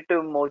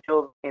creative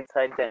mojo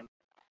inside them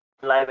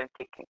alive and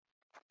kicking?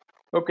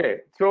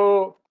 Okay.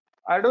 So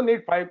I don't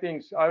need five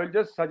things. I will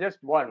just suggest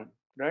one,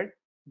 right?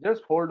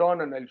 Just hold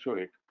on and I'll show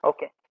it.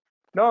 Okay,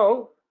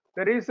 Now,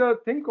 there is a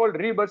thing called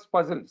rebus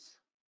puzzles.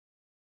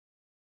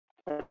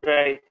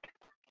 right.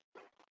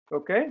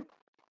 Okay.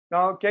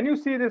 Now, can you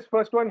see this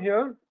first one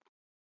here?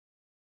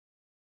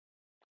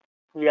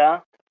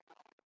 Yeah,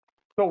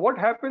 So what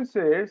happens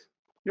is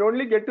you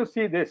only get to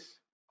see this,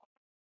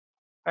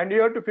 and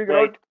you have to figure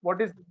Right. out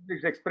what is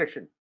this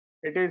expression.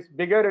 It is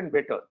bigger and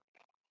better.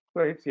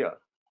 So it's here.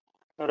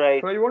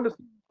 Right. So you want to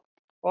see,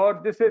 or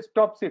this is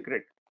top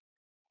secret.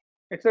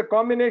 It's a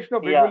combination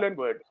of Yeah. equivalent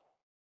words.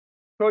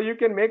 So you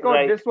can make out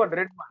Right. this one,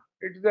 red one.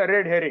 It's the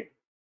red herring.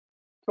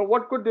 So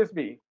what could this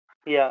be?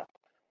 Yeah.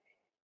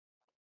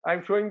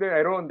 I'm showing the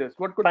arrow on this.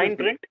 What could this Fine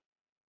be? print.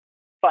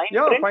 Fine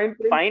Yeah, print. fine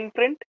print, Fine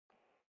print.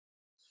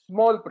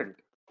 small print.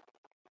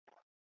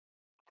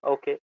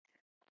 Okay.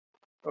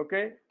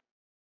 Okay.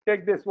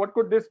 Take this. What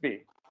could this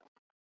be?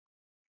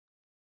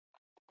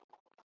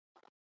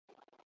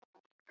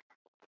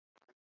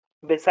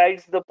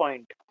 Besides the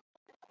point.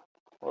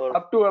 Or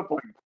Up to a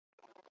point,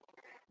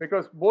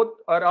 because both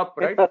are up,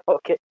 right?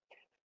 okay.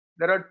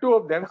 There are two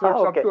of them, so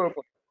it's up Okay. to a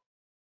point.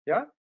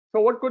 Yeah.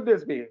 So what could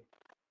this be?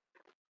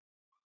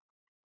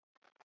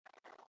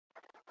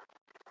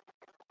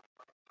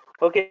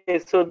 Okay.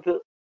 So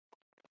the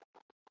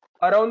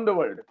Around the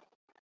world.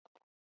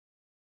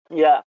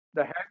 yeah.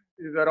 The hand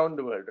is around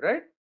the world,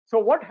 right? So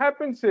what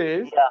happens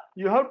is Yeah.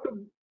 you have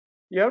to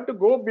you have to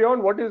go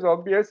beyond what is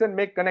obvious and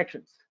make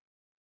connections.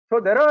 So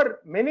there are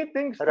many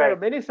things, Right.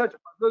 many such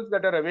puzzles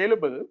that are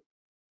available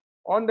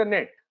on the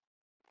net.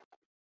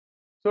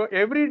 So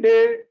every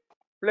day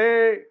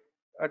play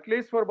at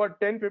least for about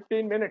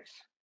 10-15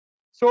 minutes.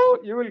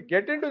 So you will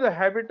get into the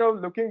habit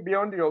of looking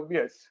beyond the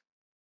obvious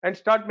and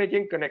start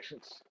making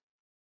connections.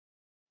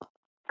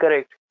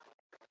 Correct.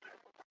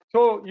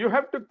 So you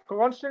have to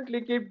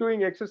constantly keep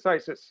doing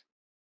exercises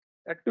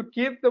to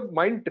keep the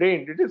mind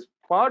trained. It is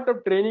part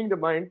of training the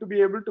mind to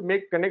be able to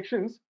make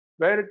connections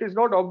where it is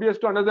not obvious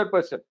to another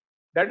person.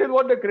 That is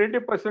what the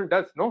creative person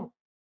does, no?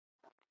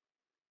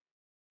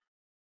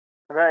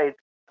 Right.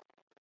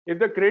 If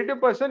the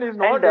creative person is And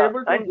not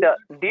able to do that,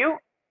 do you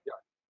yeah,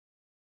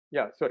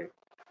 yeah, sorry,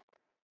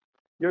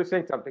 you're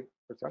saying something,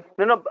 Prasad.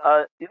 you know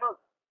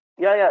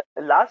yeah, yeah,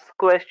 last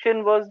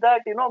question was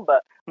that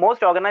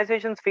most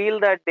organizations feel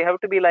that they have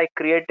to be like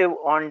creative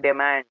on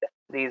demand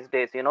these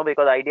days,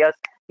 because ideas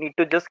need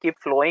to just keep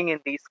flowing in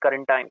these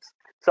current times.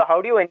 So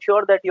how do you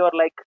ensure that you're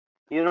like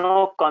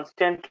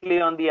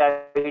constantly on the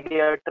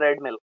idea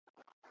treadmill?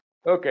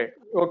 Okay,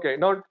 okay.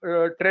 Now,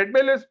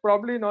 treadmill is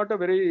probably not a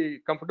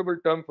very comfortable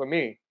term for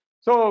me.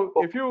 So,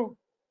 Oh,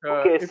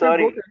 okay, if you go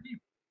sorry. to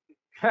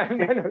any,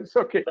 no, no, it's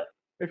okay.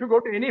 If you go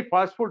to any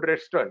fast food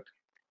restaurant,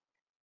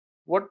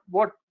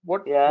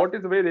 Yeah, what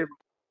is the way they,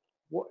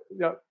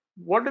 yeah,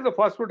 what does the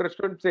fast food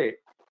restaurant say?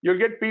 You'll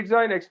get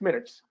pizza in X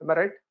minutes. Am I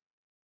right?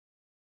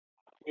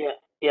 yeah,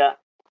 yeah.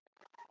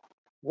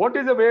 What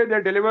is the way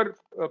they deliver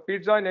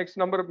pizza in X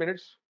number of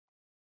minutes?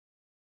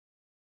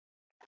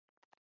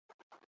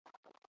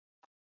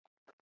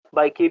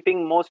 By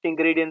keeping most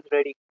ingredients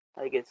ready,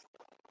 I guess.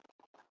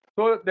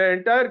 So the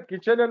entire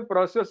kitchen and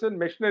process and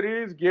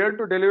machinery is geared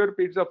to deliver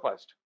pizza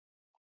fast.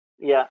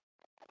 Yeah,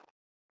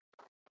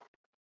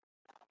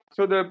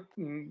 So the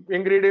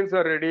ingredients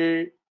are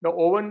ready, the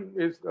oven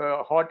is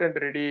hot and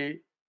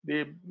ready,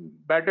 the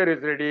batter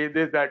is ready,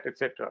 this, that,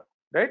 etc.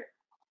 Right?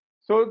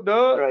 So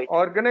the right,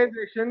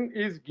 organization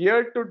is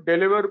geared to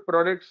deliver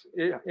products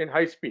in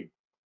high speed.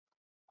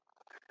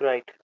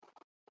 right.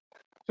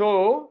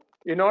 So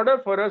in order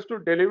for us to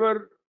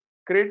deliver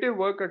creative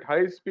work at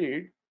high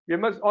speed, we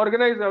must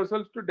organize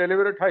ourselves to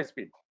deliver at high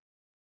speed.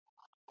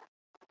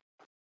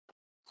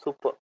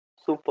 Super,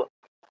 super.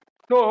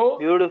 So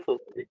Beautiful.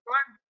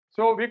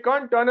 we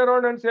can't turn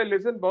around and say,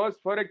 listen, boss,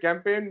 for a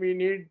campaign we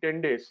need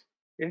 10 days.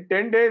 In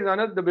 10 days,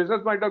 the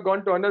business might have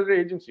gone to another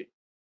agency,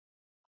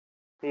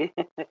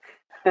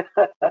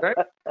 right?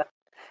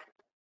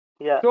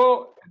 Yeah,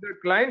 So the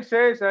client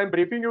says, I'm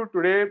briefing you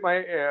today.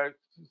 My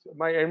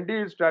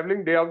MD is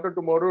traveling day after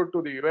tomorrow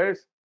to the US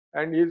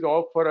and he's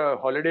off for a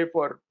holiday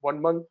for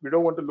 1 month. We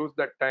don't want to lose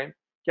that time.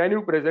 Can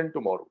you present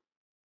tomorrow?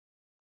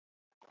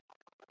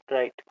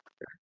 right,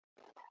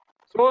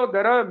 So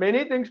there are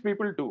many things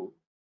people do.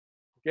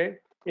 Okay.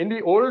 In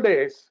the old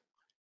days,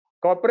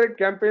 corporate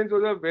campaigns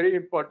was a very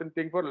important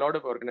thing for a lot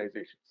of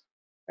organizations.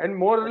 And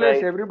more or less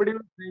right, everybody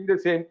was doing the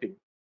same thing.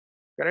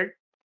 Correct?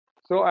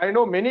 So I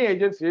know many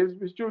agencies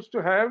which used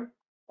to have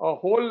a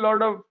whole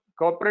lot of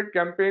corporate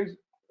campaigns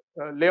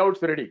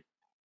layouts ready.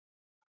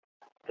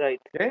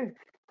 right. Okay.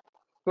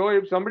 So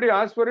if somebody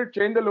asks for it,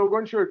 change the logo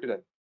and show it to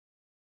them.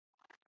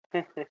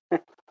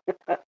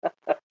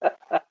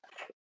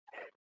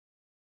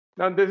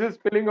 Now this is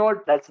spilling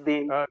out That's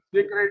the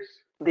secrets.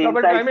 the No,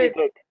 but I inside mean,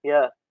 secret.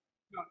 Yeah,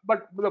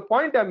 but the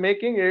point I'm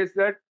making is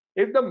that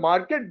if the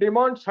market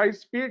demands high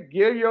speed,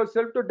 gear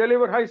yourself to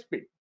deliver high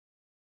speed,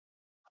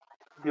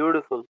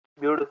 beautiful,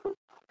 beautiful.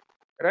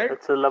 right?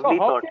 That's a So lovely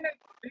how thought. can I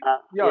think? Uh,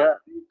 Yeah, yeah,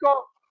 think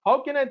of how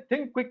can I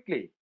think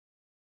quickly?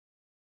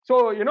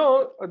 So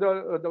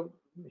the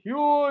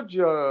huge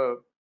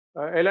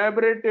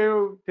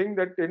elaborative thing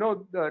that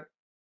that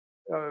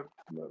uh,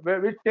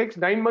 which takes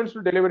 9 months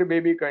to deliver a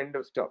baby kind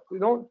of stuff.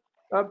 People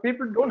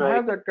don't right,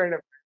 have that kind of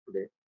time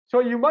today. So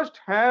you must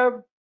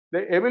have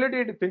the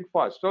ability to think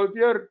fast. So if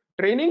you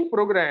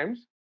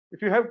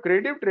have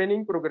creative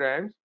training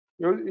programs,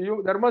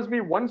 There must be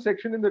one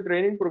section in the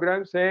training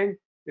program saying,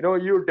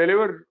 you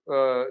deliver,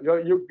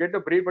 you get a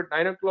brief at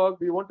 9 o'clock.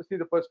 We want to see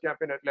the first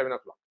campaign at 11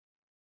 o'clock,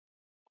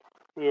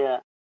 Yeah.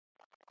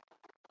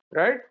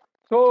 right?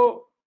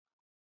 So,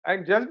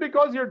 and just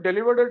because you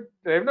delivered at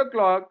 11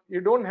 o'clock,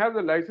 you don't have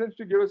the license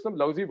to give us some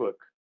lousy work.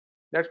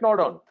 That's not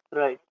on.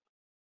 Right.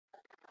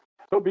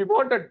 So we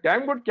want a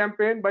damn good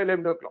campaign by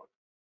 11 o'clock.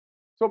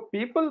 So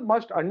people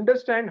must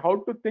understand how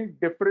to think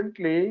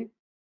differently,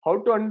 how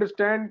to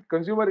understand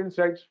consumer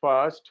insights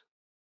fast,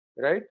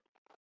 right?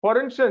 For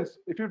instance,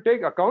 if you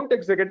take account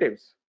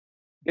executives,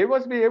 they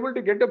must be able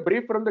to get a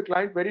brief from the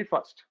client very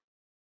fast.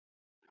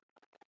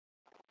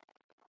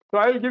 So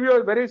I'll give you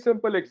a very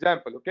simple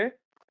example, okay?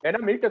 When I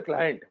meet a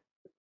client,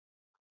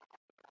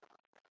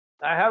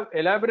 I have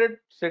elaborate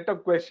set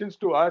of questions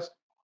to ask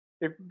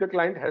if the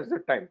client has the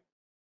time.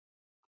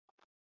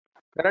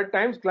 There are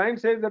times client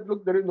says that,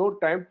 look, there is no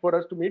time for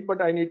us to meet,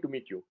 but I need to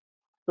meet you.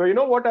 So you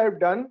know what I've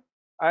done?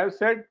 I have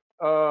said,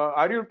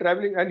 are you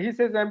traveling? And he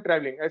says, I'm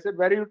traveling. I said,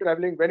 where are you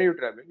traveling? When are you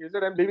traveling? He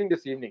said, I'm leaving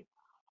this evening.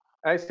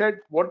 I said,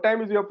 what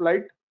time is your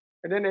flight?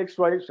 And then X,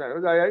 Y,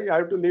 I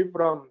have to leave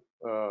from,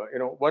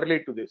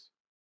 Worli to this.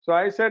 So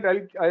I said,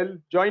 I'll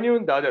join you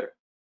in the other.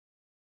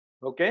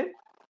 Okay.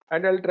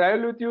 And I'll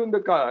travel with you in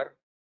the car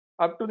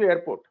up to the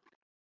airport.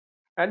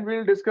 And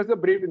we'll discuss the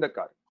brief in the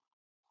car.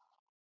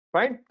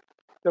 Fine.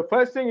 The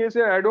first thing is,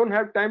 I don't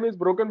have time is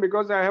broken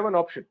because I have an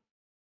option.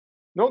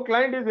 No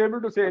client is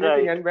able to say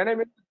anything. Right. And when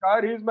I'm in the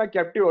car, he is my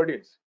captive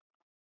audience.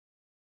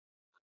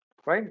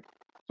 Fine.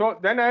 So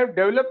then I have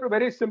developed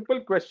very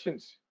simple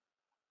questions.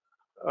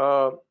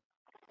 Uh,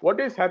 what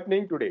is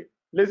happening today?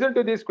 Listen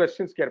to these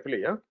questions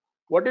carefully. Yeah?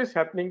 What is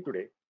happening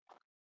today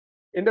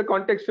in the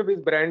context of his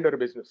brand or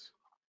business?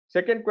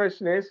 Second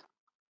question is,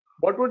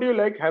 what would you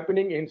like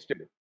happening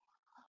instantly?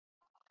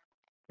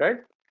 Right?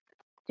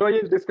 So he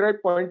has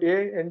described point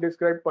A and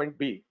described point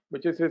B,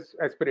 which is his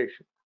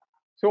aspiration.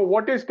 So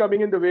what is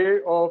coming in the way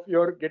of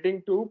your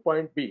getting to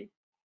point B?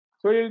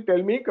 So he'll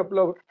tell me a couple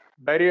of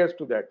barriers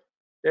to that.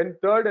 Then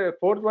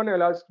fourth one,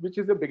 I'll ask, which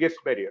is the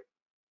biggest barrier?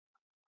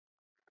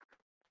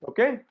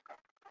 Okay.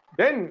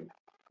 Then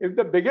if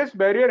the biggest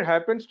barrier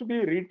happens to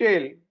be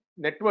retail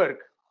network,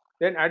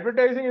 then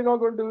advertising is not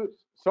going to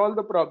solve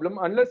the problem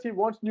unless he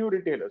wants new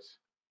retailers.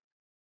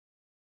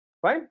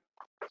 Fine.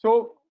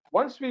 So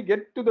once we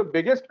get to the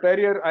biggest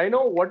barrier, I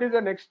know what is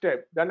the next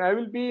step. Then I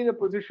will be in a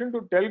position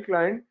to tell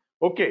client,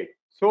 okay,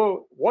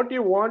 so what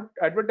you want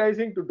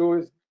advertising to do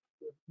is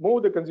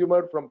move the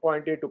consumer from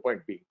point A to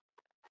point B,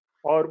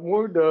 or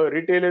move the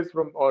retailers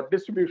from or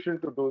distribution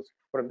to do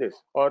from this,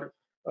 or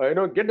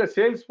get the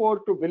sales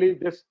force to believe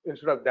this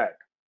instead of that,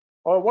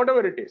 or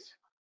whatever it is.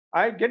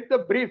 I get the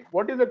brief.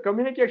 What is the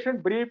communication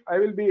brief I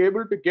will be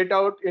able to get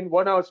out in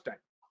 1 hour's time,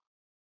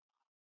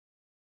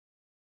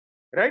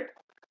 right?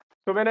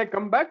 So when I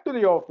come back to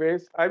the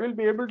office, I will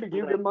be able to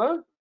give Right. them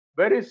a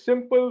very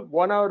simple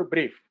 1 hour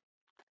brief.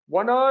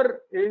 1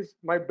 hour is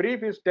my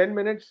brief is 10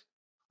 minutes.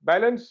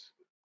 Balance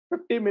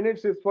 50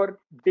 minutes is for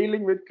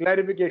dealing with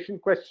clarification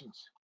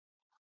questions.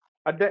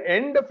 At the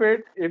end of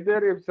it, if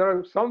there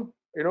are some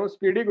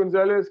Speedy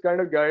Gonzalez kind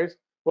of guys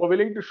who are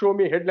willing to show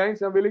me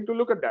headlines, I'm willing to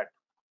look at that.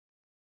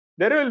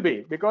 There will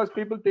be, because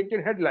people think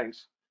in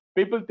headlines,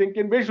 people think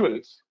in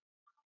visuals.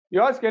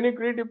 You ask any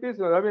creative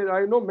piece, I mean,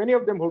 I know many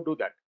of them who do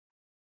that.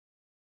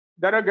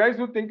 There are guys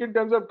who think in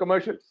terms of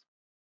commercials.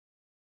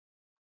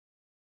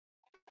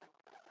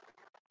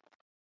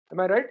 Am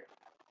I right?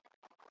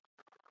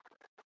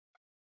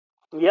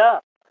 Yeah.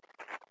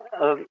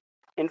 Um,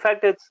 in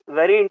fact, it's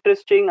very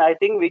interesting. I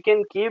think we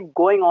can keep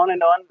going on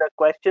and on. The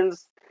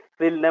questions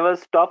will never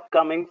stop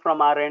coming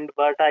from our end.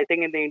 But I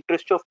think, in the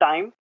interest of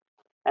time,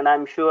 and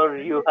I'm sure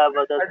Let you me have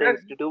other address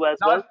things to do as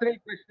well. last three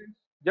questions.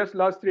 Just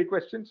last three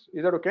questions.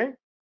 Is that okay?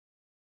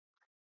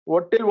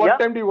 What Yeah.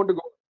 time do you want to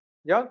go?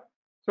 Yeah.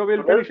 So we'll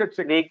Well, finish at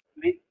 6. we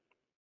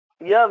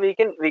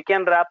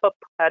can wrap up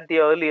at the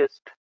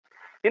earliest.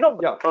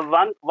 Yeah.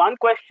 One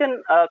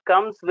question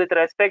comes with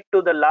respect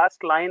to the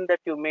last line that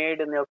you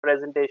made in your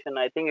presentation.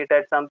 I think it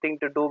had something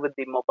to do with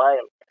the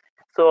mobile.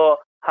 So,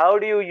 how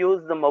do you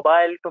use the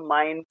mobile to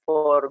mine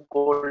for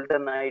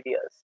golden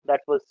ideas?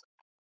 That was.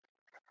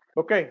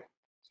 Okay.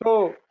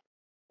 So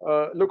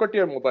look at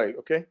your mobile.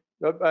 Okay.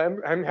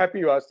 I'm happy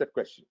you asked that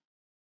question.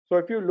 So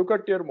if you look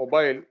at your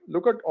mobile,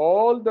 look at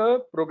all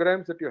the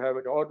programs that you have,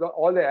 or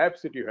all the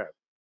apps that you have.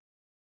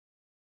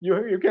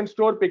 You can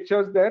store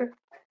pictures there.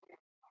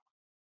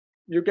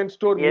 You can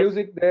store Yes.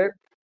 music there.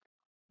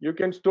 You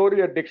can store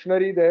your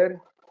dictionary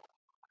there,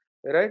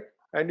 right?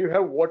 And you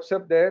have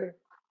WhatsApp there,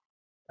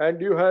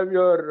 and you have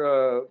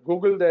your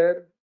Google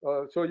there.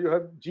 So you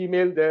have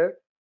Gmail there.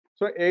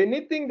 So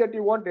anything that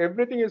you want,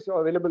 everything is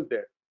available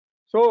there.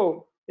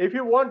 So if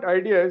you want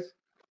ideas,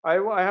 I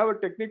have a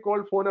technique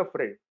called phone a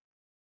friend.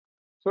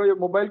 So your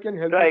mobile can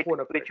help you Right. phone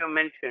a Which friend, you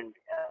mentioned.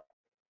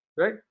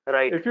 right?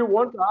 Right. If you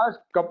want to ask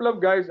a couple of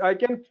guys, I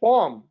can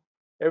form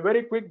a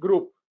very quick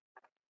group.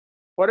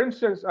 For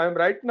instance, I'm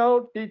right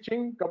now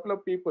teaching a couple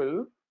of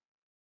people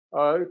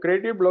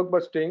creative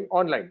blockbusting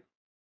online.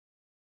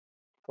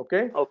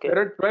 Okay, Okay. there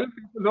are 12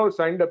 people who have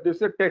signed up. This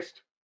is a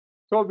test.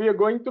 So we are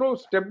going through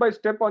step by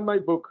step on my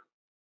book.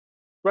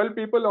 12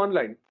 people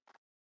online,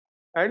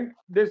 and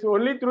this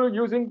only through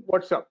using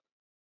WhatsApp.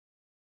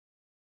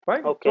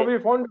 Fine. So Okay. we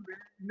found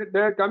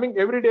they are coming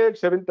every day at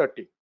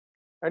 7:30,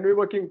 and we're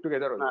working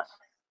together on Nice.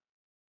 this.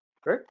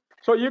 Right.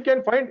 So you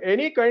can find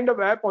any kind of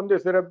app on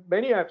this. There are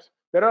many apps.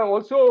 There are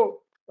also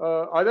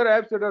other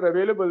apps that are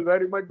available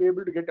where you might be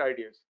able to get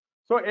ideas.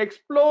 So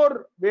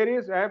explore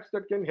various apps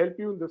that can help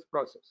you in this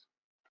process.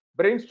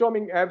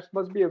 Brainstorming apps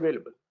must be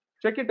available.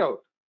 Check it out.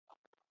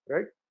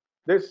 Right.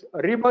 This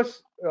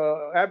Rebus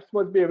apps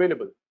must be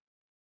available.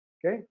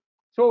 Okay.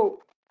 So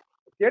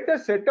get a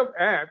set of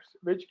apps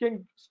which can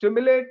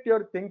stimulate your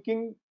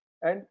thinking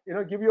and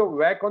give you a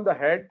whack on the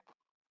head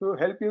to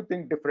help you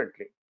think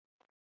differently.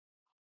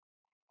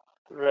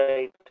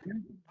 Right.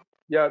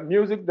 Yeah,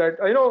 music that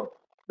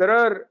there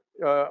are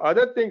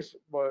other things.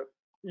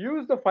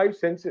 Use the five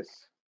senses,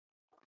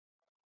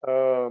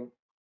 um,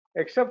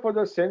 except for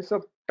the sense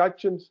of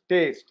touch and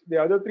taste. The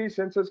other three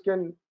senses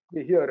can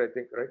be here, I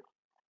think, right?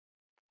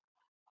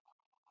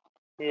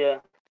 Yeah.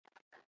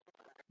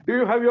 Do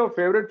you have your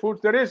favorite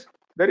foods? Um,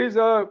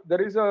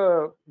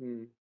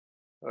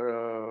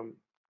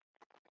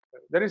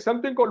 there is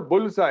something called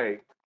bullseye.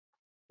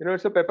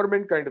 It's a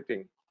peppermint kind of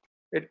thing.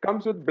 It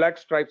comes with black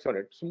stripes on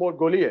it. Small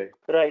golie.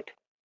 Right.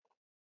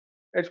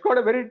 It's got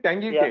a very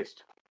tangy Yeah.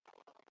 taste.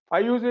 I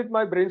use it in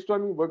my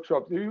brainstorming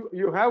workshops.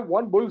 You have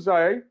one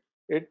bullseye.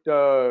 It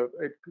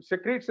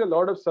secretes a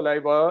lot of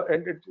saliva,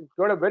 and it's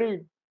got a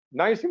very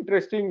nice,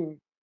 interesting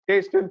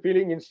taste and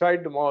feeling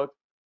inside the mouth,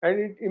 and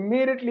it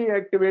immediately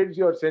activates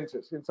your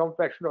senses in some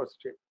fashion or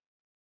shape.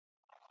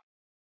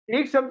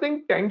 Eat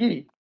something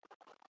tangy,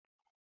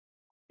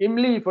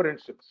 imli, for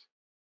instance,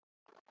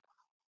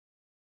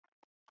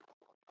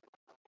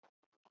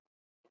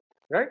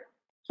 right?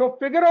 So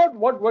figure out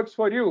what works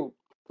for you,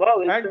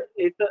 Wow. and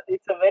It's you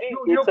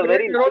a create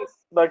very your own. nice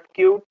but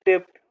cute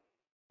tip.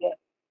 Yeah.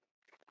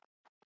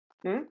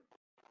 Hmm?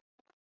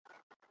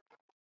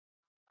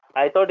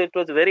 I thought it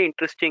was a very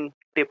interesting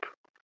tip.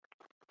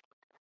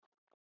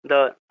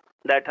 The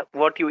that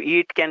what you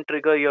eat can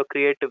trigger your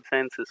creative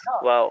senses.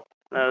 Wow.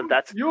 Use,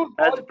 That's use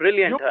that's all use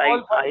brilliant.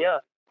 all I five. yeah.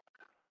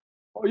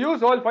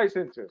 Use all five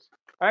senses.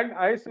 And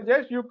I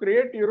suggest you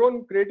create your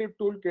own creative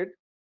toolkit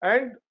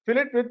and fill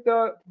it with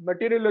the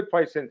material with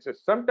five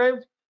senses.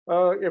 Sometimes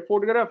a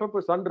photograph of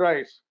a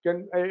sunrise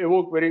can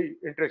evoke very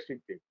interesting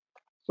things.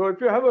 So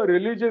if you have a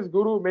religious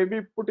guru,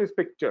 maybe put his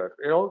picture.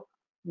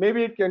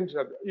 Maybe it can.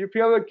 If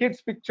you have a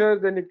kid's picture,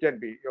 then it can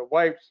be your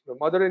wife's, your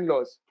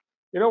mother-in-law's.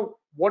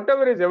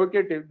 Whatever is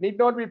evocative need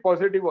not be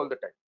positive all the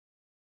time,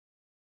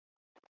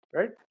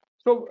 right?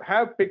 So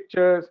have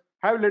pictures,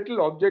 have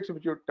little objects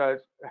which you touch,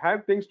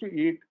 have things to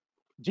eat.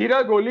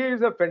 Jeera goli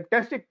is a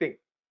fantastic thing.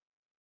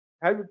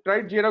 Have you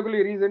tried jeera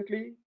goli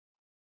recently?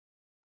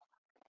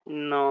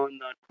 No,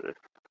 not good.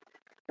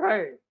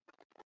 Try,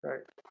 try.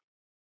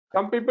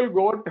 Some people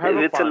go to have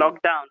a It's a pan.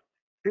 lockdown.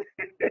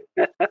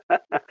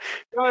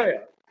 Yeah,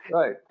 yeah,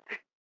 right.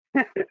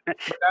 But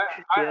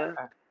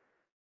Yeah.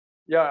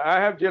 yeah, I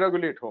have jeera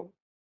goli at home.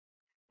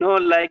 No,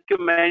 like you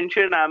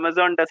mentioned,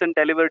 Amazon doesn't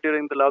deliver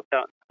during the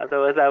lockdown.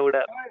 Otherwise, I would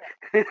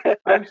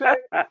I'm saying,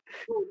 have.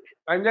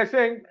 I'm just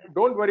saying,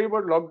 don't worry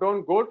about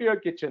lockdown. Go to your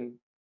kitchen.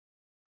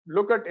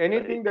 Look at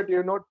anything Right. that you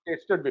have not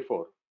tasted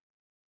before.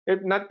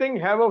 If nothing,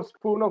 have a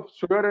spoon of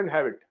sugar and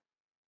have it.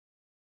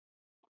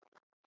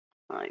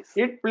 Nice.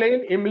 Eat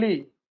plain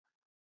imli.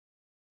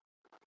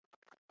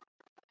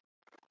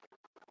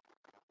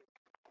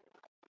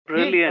 Eat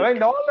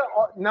Brilliant.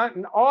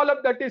 and all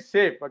of that is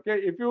safe. Okay,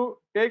 if you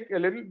take a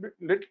little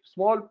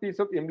small piece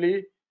of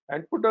imli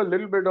and put a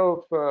little bit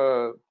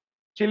of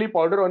chili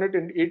powder on it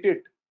and eat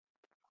it,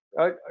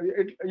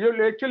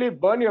 you'll actually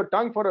burn your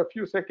tongue for a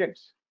few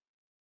seconds.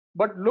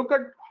 But look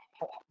at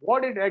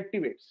what it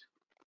activates.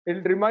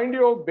 It'll remind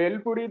you of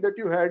belpuri that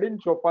you had in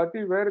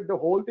chapati, where the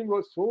whole thing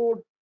was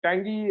so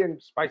tangy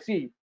and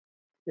spicy.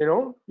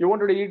 You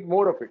wanted to eat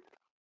more of it.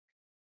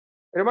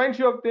 Reminds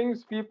you of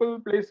things, people,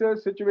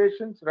 places,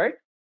 situations, right?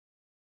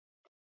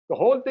 The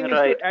whole thing is to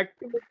Right.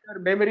 activate your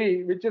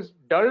memory, which is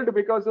dulled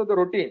because of the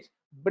routines.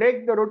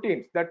 Break the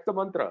routines. That's the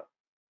mantra.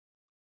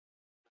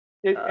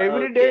 If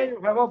every day Okay.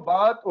 you have a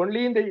bath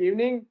only in the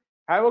evening,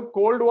 have a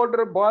cold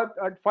water bath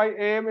at 5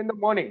 a.m. in the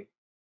morning.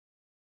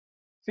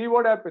 See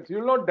what happens. You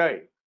will not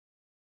die.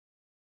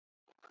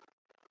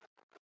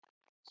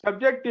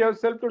 Subject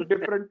yourself to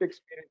different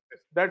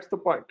experiences. That's the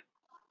point.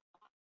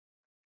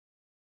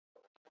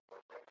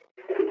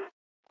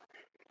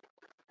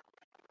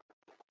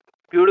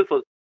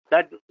 Beautiful.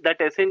 That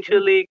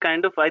essentially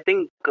kind of I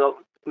think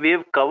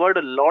we've covered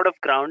a lot of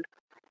ground,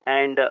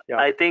 and Yeah.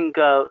 I think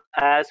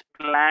as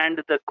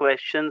planned, the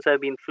questions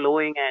have been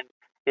flowing,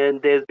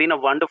 and there's been a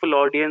wonderful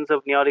audience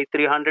of nearly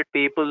 300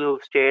 people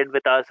who've stayed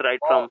with us right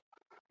Wow. from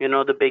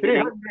the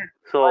beginning. 300.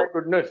 My So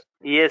goodness.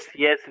 yes,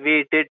 yes, we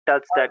did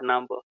touch that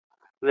number,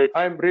 which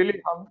I'm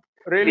really,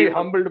 we really were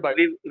humbled by.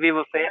 we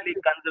were fairly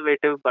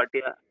conservative, but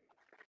yeah. Yeah.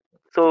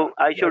 So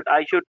I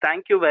Yeah. should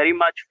thank you very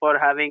much for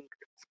having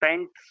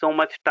spent so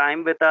much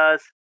time with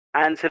us,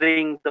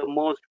 answering the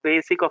most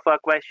basic of our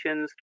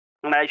questions.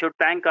 And I should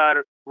thank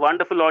our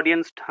wonderful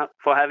audience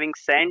for having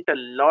sent a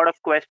lot of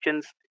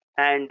questions.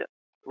 And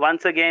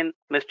once again,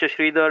 Mr.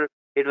 Sridhar,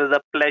 it was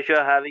a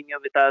pleasure having you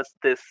with us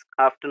this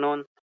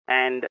afternoon.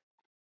 And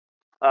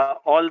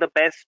all the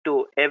best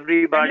to Can you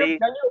everybody.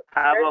 can you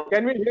Have a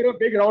can we hear a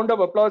big round of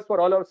applause for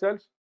all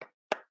ourselves?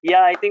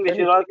 Yeah, I think we Can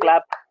you should hear all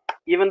clap,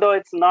 even though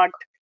it's not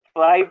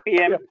 5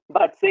 p.m. that?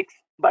 but 6,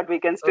 but we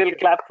can Yeah. still Okay.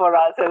 clap for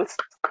ourselves.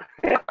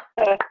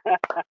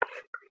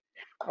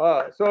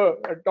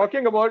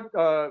 Talking about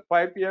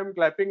 5 p.m.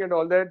 clapping and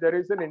all that, there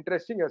is an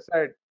interesting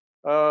aside.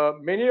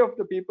 Many of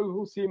the people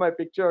who see my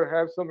picture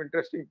have some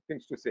interesting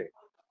things to say.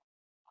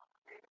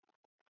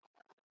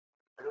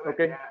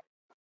 Okay.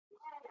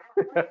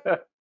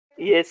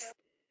 Yes.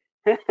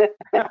 Right.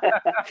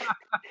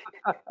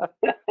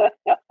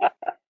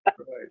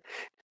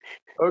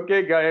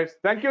 Okay, guys.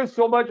 Thank you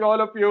so much, all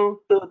of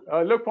you. So,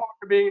 Look forward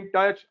to being in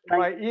touch. thank,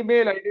 My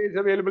email ID is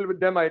available with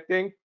them, I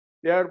think.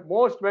 They are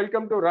most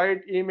welcome to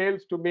write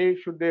emails to me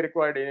should they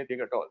require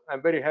anything at all.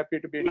 I'm very happy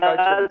to be in touch.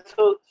 yeah, And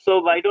so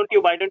why don't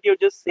you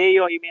just say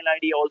your email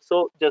ID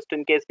also, just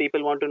in case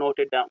people want to note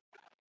it down?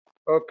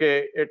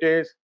 okay, it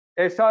is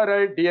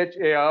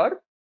SRIDHAR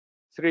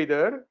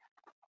Sridhar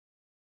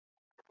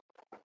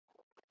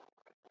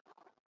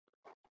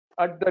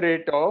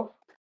 @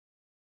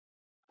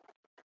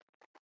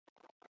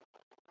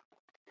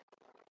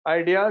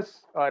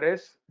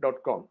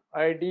 ideasrs.com.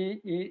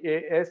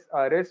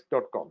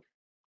 IDEASRS.com.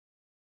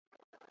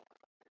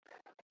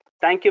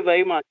 Thank you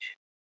very much.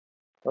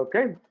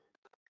 Okay.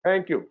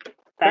 Thank you.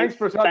 Thanks, Thanks,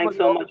 Prasad, for thanks the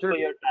so much for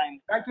opportunity. your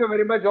time. Thank you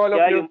very much, all of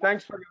Yeah, you. you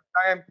Thanks most. for your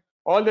time.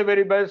 All the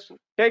very best.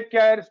 Take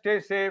care. Stay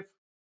safe.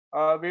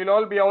 We'll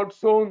all be out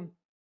soon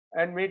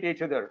and meet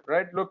each other,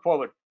 right? Look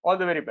forward. All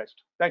the very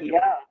best. Thank you.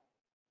 Yeah.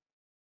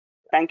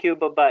 Thank you.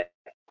 Bye bye.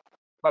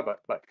 Bye bye.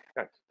 Bye.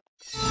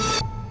 Thanks.